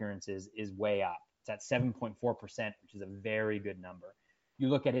plate appearances is way up. It's at 7.4%, which is a very good number. You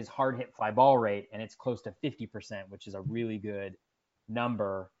look at his hard hit fly ball rate, and it's close to 50%, which is a really good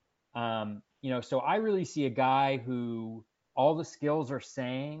number. So I really see a guy who all the skills are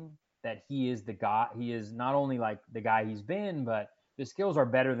saying that he is the guy. He is not only like the guy he's been, but the skills are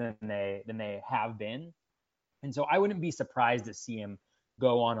better than they have been. And so I wouldn't be surprised to see him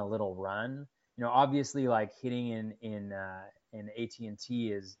go on a little run. Obviously, like hitting in and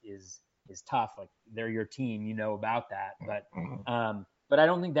AT&T is tough. Like they're your team, you know about that. But I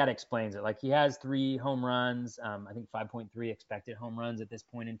don't think that explains it. Like he has 3 home runs, I think 5.3 expected home runs at this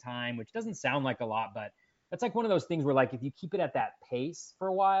point in time, which doesn't sound like a lot, but that's like one of those things where like if you keep it at that pace for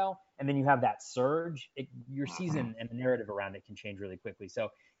a while and then you have that surge, your season and the narrative around it can change really quickly. So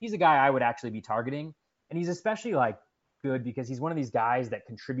he's a guy I would actually be targeting, and he's especially like good because he's one of these guys that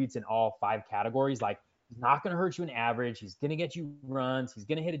contributes in all 5 categories. Like he's not going to hurt you in average. He's going to get you runs. He's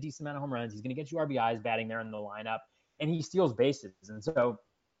going to hit a decent amount of home runs. He's going to get you RBIs batting there in the lineup, and he steals bases. And so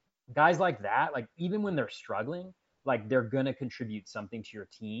guys like that, like even when they're struggling, like they're going to contribute something to your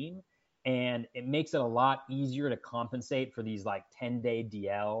team. And it makes it a lot easier to compensate for these like 10-day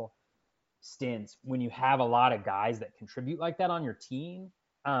DL stints when you have a lot of guys that contribute like that on your team,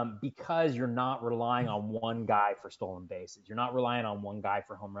 because you're not relying on one guy for stolen bases. You're not relying on one guy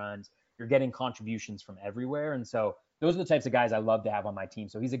for home runs. You're getting contributions from everywhere. And so those are the types of guys I love to have on my team.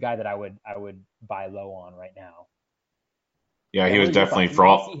 So he's a guy that I would buy low on right now. Yeah, he was definitely for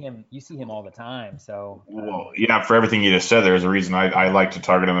all. You see him all the time. So well, yeah, for everything you just said, there's a reason I like to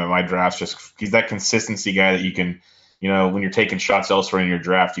target him in my drafts. Just he's that consistency guy that you can, when you're taking shots elsewhere in your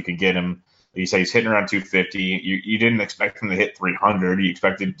draft, you can get him. You say he's hitting around 250. You didn't expect him to hit 300. You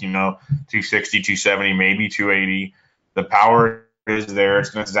expected 260, 270, maybe 280. The power is there.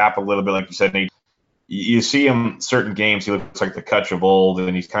 It's going to zap a little bit, like you said, Nate. You see him certain games, he looks like the Kutch of old,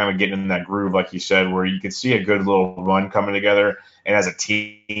 and he's kind of getting in that groove, like you said, where you could see a good little run coming together. And as a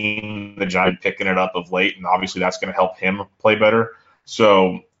team, the Giants picking it up of late, and obviously that's going to help him play better.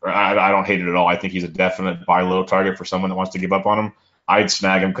 So I don't hate it at all. I think he's a definite buy low target for someone that wants to give up on him. I'd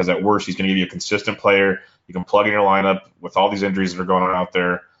snag him because at worst he's going to give you a consistent player. You can plug in your lineup with all these injuries that are going on out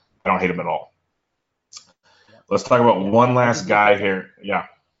there. I don't hate him at all. Let's talk about one last guy here. Yeah.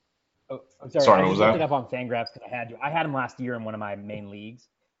 Oh, I'm sorry. I just looked it up on Fangraphs because I had him last year in one of my main leagues.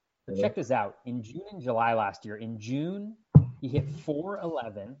 So check this out. In June and July last year, in June, he hit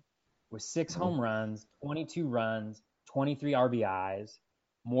 .411 with 6 home runs, 22 runs, 23 RBIs,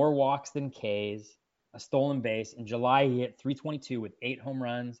 more walks than Ks, a stolen base. In July, he hit .322 with 8 home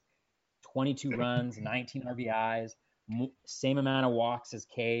runs, 22 runs, 19 RBIs, same amount of walks as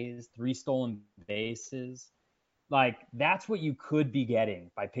Ks, 3 stolen bases. Like, that's what you could be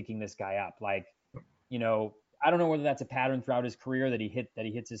getting by picking this guy up. Like, I don't know whether that's a pattern throughout his career that he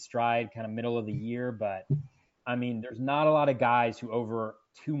hits his stride kind of middle of the year, but I mean, there's not a lot of guys who over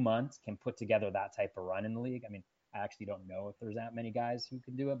 2 months can put together that type of run in the league. I mean, I actually don't know if there's that many guys who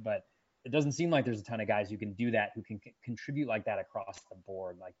can do it, but it doesn't seem like there's a ton of guys who can do that, who can contribute like that across the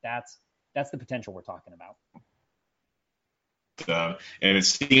board. Like that's the potential we're talking about. And it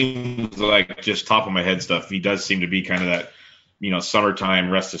seems like, just top of my head stuff, he does seem to be kind of that,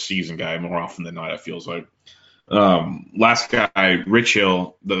 summertime rest of season guy more often than not, it feels like. Last guy, Rich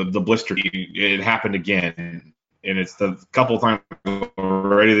Hill, the blister, it happened again. And it's the couple times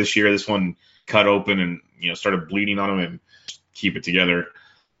already this year. This one cut open and, started bleeding on him and keep it together.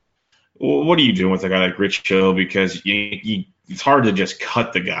 What are you doing with a guy like Rich Hill? Because it's hard to just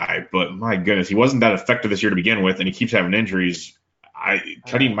cut the guy, but my goodness, he wasn't that effective this year to begin with, and he keeps having injuries.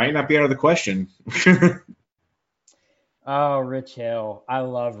 Cutting might not be out of the question. Oh, Rich Hill. I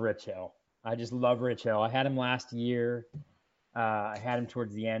love Rich Hill. I just love Rich Hill. I had him last year. I had him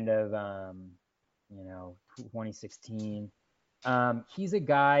towards the end of, 2016. He's a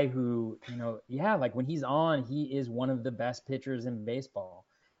guy who, like when he's on, he is one of the best pitchers in baseball.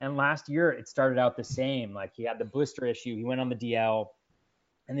 And last year it started out the same. Like he had the blister issue. He went on the DL,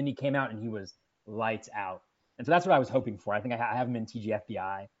 and then he came out and he was lights out. And so that's what I was hoping for. I think I have him in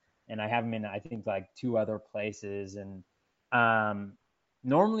TGFBI, and I have him in, I think, like 2 other places. And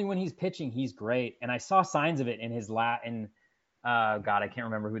normally when he's pitching, he's great. And I saw signs of it in his I can't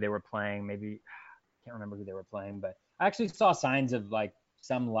remember who they were playing. But I actually saw signs of like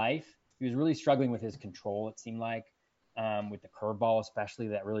some life. He was really struggling with his control, it seemed like. With the curveball, especially,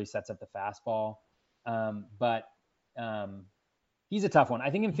 that really sets up the fastball. But he's a tough one. I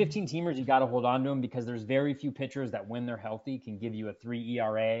think in 15 teamers, you got to hold on to him because there's very few pitchers that, when they're healthy, can give you a 3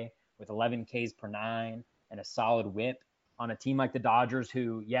 ERA with 11 Ks per 9 and a solid whip on a team like the Dodgers,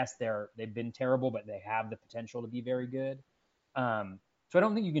 who, yes, they've been terrible, but they have the potential to be very good. So I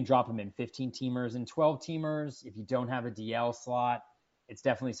don't think you can drop him in 15 teamers. In 12 teamers, if you don't have a DL slot, it's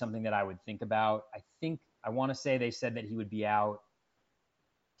definitely something that I would think about. I want to say they said that he would be out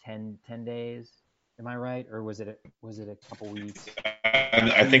 10 days. Am I right? Or was it a couple weeks?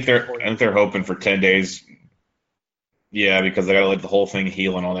 I think they're hoping for 10 days. Yeah, because they got to let the whole thing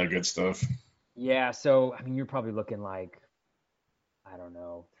heal and all that good stuff. Yeah. So, I mean, you're probably looking like, I don't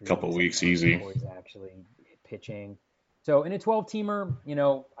know, a couple weeks easy. He's actually pitching. So in a 12-teamer,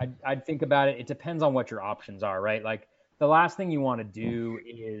 I'd think about it. It depends on what your options are, right? Like the last thing you want to do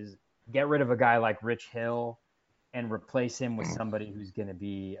is get rid of a guy like Rich Hill and replace him with somebody who's going to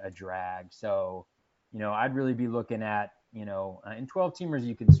be a drag. So, I'd really be looking at, in 12-teamers,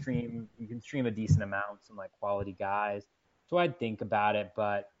 you can stream a decent amount, some like quality guys. So I'd think about it.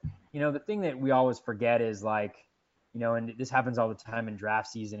 But, the thing that we always forget is like, and this happens all the time in draft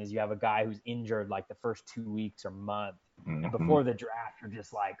season, is you have a guy who's injured like the first 2 weeks or month. And before the draft, you're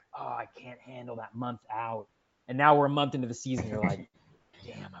just like, oh, I can't handle that month out. And now we're a month into the season. You're like,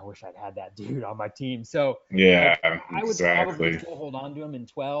 damn, I wish I'd had that dude on my team. So yeah, I would probably still hold on to him in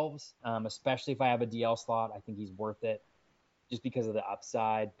 12s, especially if I have a DL slot. I think he's worth it just because of the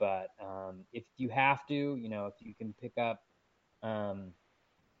upside. But if you have to, if you can pick up,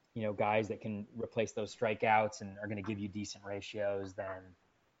 guys that can replace those strikeouts and are going to give you decent ratios, then,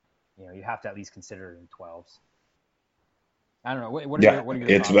 you have to at least consider it in 12s. I don't know. What are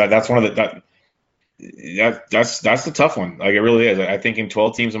your thoughts? That's one of the that's the tough one. Like it really is. I think in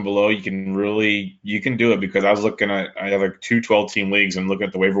 12 teams and below, you can do it, because I have like 2 12-team leagues and looking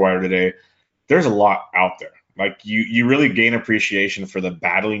at the waiver wire today. There's a lot out there. Like you really gain appreciation for the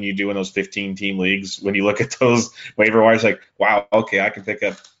battling you do in those 15-team leagues when you look at those waiver wires. Like, wow, okay, I can pick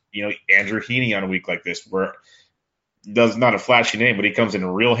up Andrew Heaney on a week like this, where does not a flashy name, but he comes in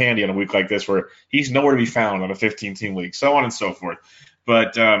real handy on a week like this where he's nowhere to be found on a 15-team league, so on and so forth.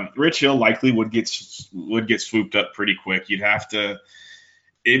 But Rich Hill likely would get swooped up pretty quick. You'd have to.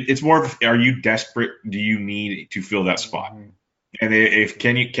 It's more of, are you desperate? Do you need to fill that spot? And if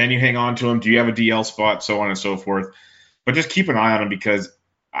can you hang on to him? Do you have a DL spot? So on and so forth. But just keep an eye on him, because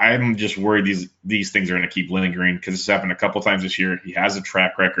I'm just worried these things are going to keep lingering, because this happened a couple times this year. He has a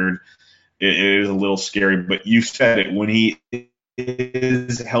track record. It is a little scary, but you said it. When he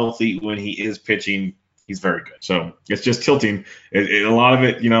is healthy, when he is pitching, he's very good. So it's just tilting. A lot of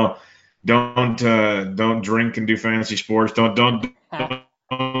it, don't drink and do fantasy sports. Don't do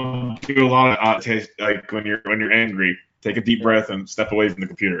a lot of like when you're angry. Take a deep breath and step away from the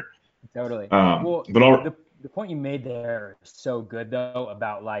computer. Totally. But the point you made there is so good, though,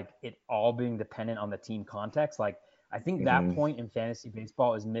 about like it all being dependent on the team context. Like, I think that point in fantasy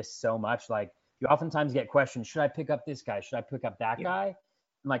baseball is missed so much. Like, you oftentimes get questions, should I pick up this guy? Should I pick up that guy?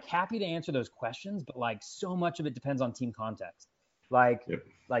 I'm like happy to answer those questions, but like so much of it depends on team context. Like,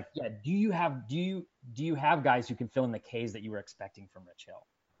 do you have guys who can fill in the Ks that you were expecting from Rich Hill,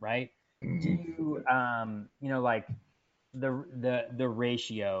 right? Do you, like the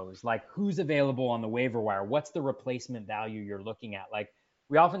ratios, like who's available on the waiver wire? What's the replacement value you're looking at? Like,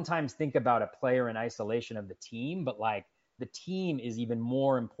 we oftentimes think about a player in isolation of the team, but like the team is even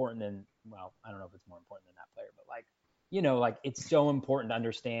more important than, well, I don't know if it's more important than that player, but like, like it's so important to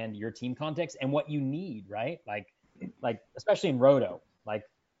understand your team context and what you need, right? Like especially in Roto, like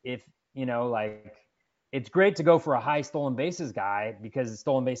if, like it's great to go for a high stolen bases guy because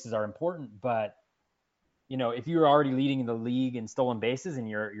stolen bases are important, but if you're already leading the league in stolen bases and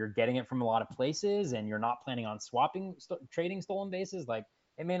you're getting it from a lot of places and you're not planning on trading stolen bases, like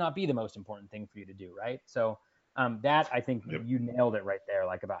it may not be the most important thing for you to do, right? So that, I think you nailed it right there,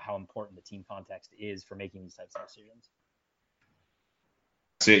 like about how important the team context is for making these types of decisions.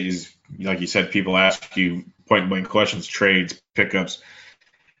 That's it. Is, like you said, people ask you point blank questions, trades, pickups.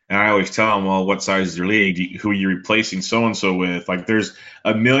 And I always tell them, well, what size is your league? Who are you replacing so-and-so with? Like, there's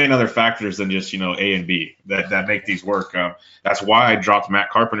a million other factors than just, A and B that make these work. That's why I dropped Matt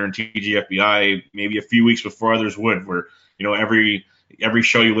Carpenter in TGFBI maybe a few weeks before others would, where, every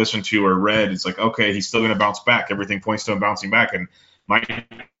show you listen to or read, it's like, okay, he's still going to bounce back. Everything points to him bouncing back. And my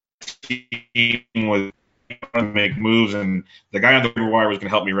team was going to make moves, and the guy on the waiver wire was going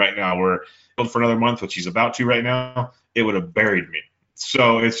to help me right now. We're for another month, which he's about to right now. It would have buried me.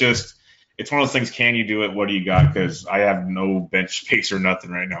 So it's one of those things. Can you do it? What do you got? Because I have no bench space or nothing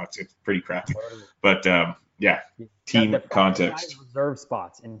right now. It's pretty crappy. But team context. Reserve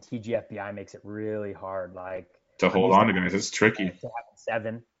spots in TGFBI makes it really hard. Like to hold on to guys, it's tricky. To have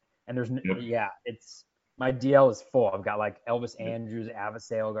 7, and there's it's my DL is full. I've got like Elvis Andrews,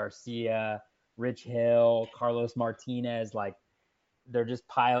 Avisail Garcia, Rich Hill, Carlos Martinez. Like they're just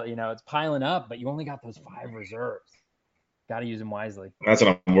it's piling up. But you only got those 5 reserves. Got to use them wisely. That's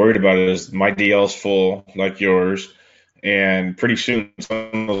what I'm worried about. Is my DL's full like yours, and pretty soon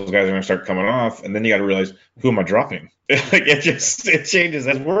some of those guys are going to start coming off, and then you got to realize, who am I dropping? Like it changes.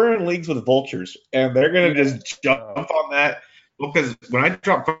 As we're in leagues with vultures, and they're going to just jump on that. Because when I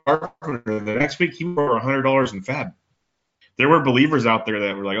dropped Carpenter the next week, he was over $100 in FAB. There were believers out there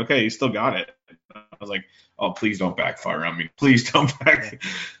that were like, okay, you still got it. I was like, oh, please don't backfire on me. Please don't back.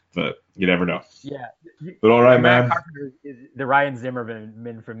 but you never know. Yeah. But all right, Matt man. Carpenter is the Ryan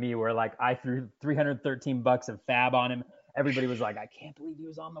Zimmerman for me, where like I threw $313 of fab on him. Everybody was like, I can't believe he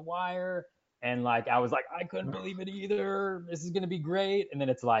was on the wire. And like, I was like, I couldn't believe it either. This is going to be great. And then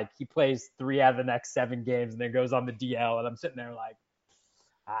it's like, he plays 3 out of the next 7 games and then goes on the DL. And I'm sitting there like,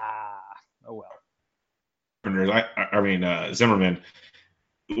 oh well. I mean, Zimmerman,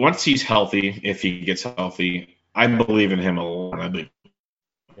 once he's healthy, if he gets healthy, I believe in him a lot. I believe.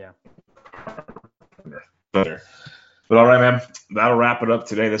 Yeah. Better. But all right, man, that'll wrap it up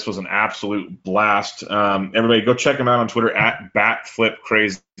today. This was an absolute blast. Everybody, go check him out on Twitter at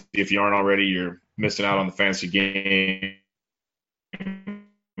BatFlipCrazy. If you aren't already, you're missing out on the fantasy game.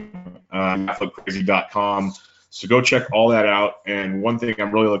 BatFlipCrazy.com. So go check all that out. And one thing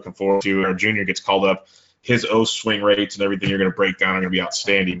I'm really looking forward to, our junior gets called up. His swing rates and everything you're going to break down are going to be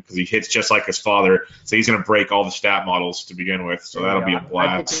outstanding because he hits just like his father. So he's going to break all the stat models to begin with. So that'll be a blast.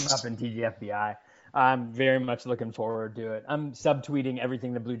 I picked him up in TGFBI. I'm very much looking forward to it. I'm subtweeting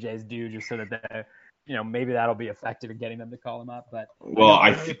everything the Blue Jays do just so that they, maybe that'll be effective in getting them to call him up. But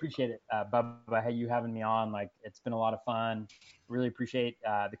I really appreciate it, Bubba. Hey, you having me on. Like, it's been a lot of fun. Really appreciate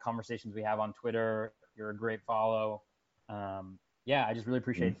the conversations we have on Twitter. You're a great follow. I just really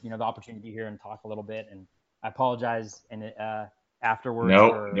appreciate the opportunity to be here and talk a little bit. And I apologize afterwards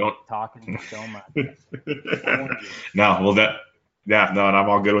for talking so much. and I'm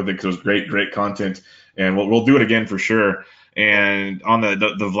all good with it because it was great content, and we'll do it again for sure. And on the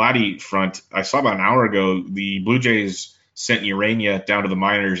Vladdy front, I saw about an hour ago the Blue Jays sent Urania down to the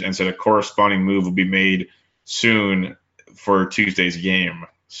minors and said a corresponding move will be made soon for Tuesday's game.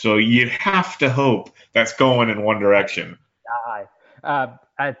 So you'd have to hope that's going in one direction. I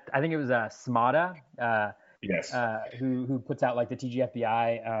think it was Smada. Yes. Who puts out like the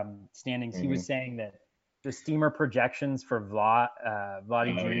TGFBI standings. Mm-hmm. He was saying that the steamer projections for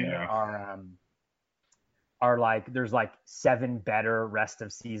Vladdy Jr. are like there's like 7 better rest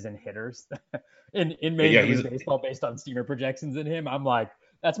of season hitters in Major League Baseball based on steamer projections in him. I'm like,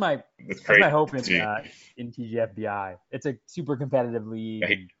 that's my hope in TGFBI. It's a super competitive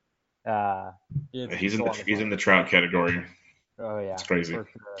league. He's in the Trout category. Oh yeah, it's crazy. For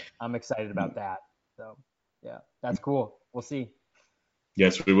sure. I'm excited about that. So yeah, that's cool. We'll see.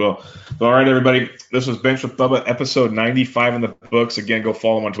 Yes, we will. All right, everybody. This was Bench with Bubba, episode 95 in the books. Again, go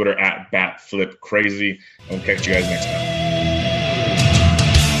follow him on Twitter at BatFlipCrazy. I'll catch you guys next time.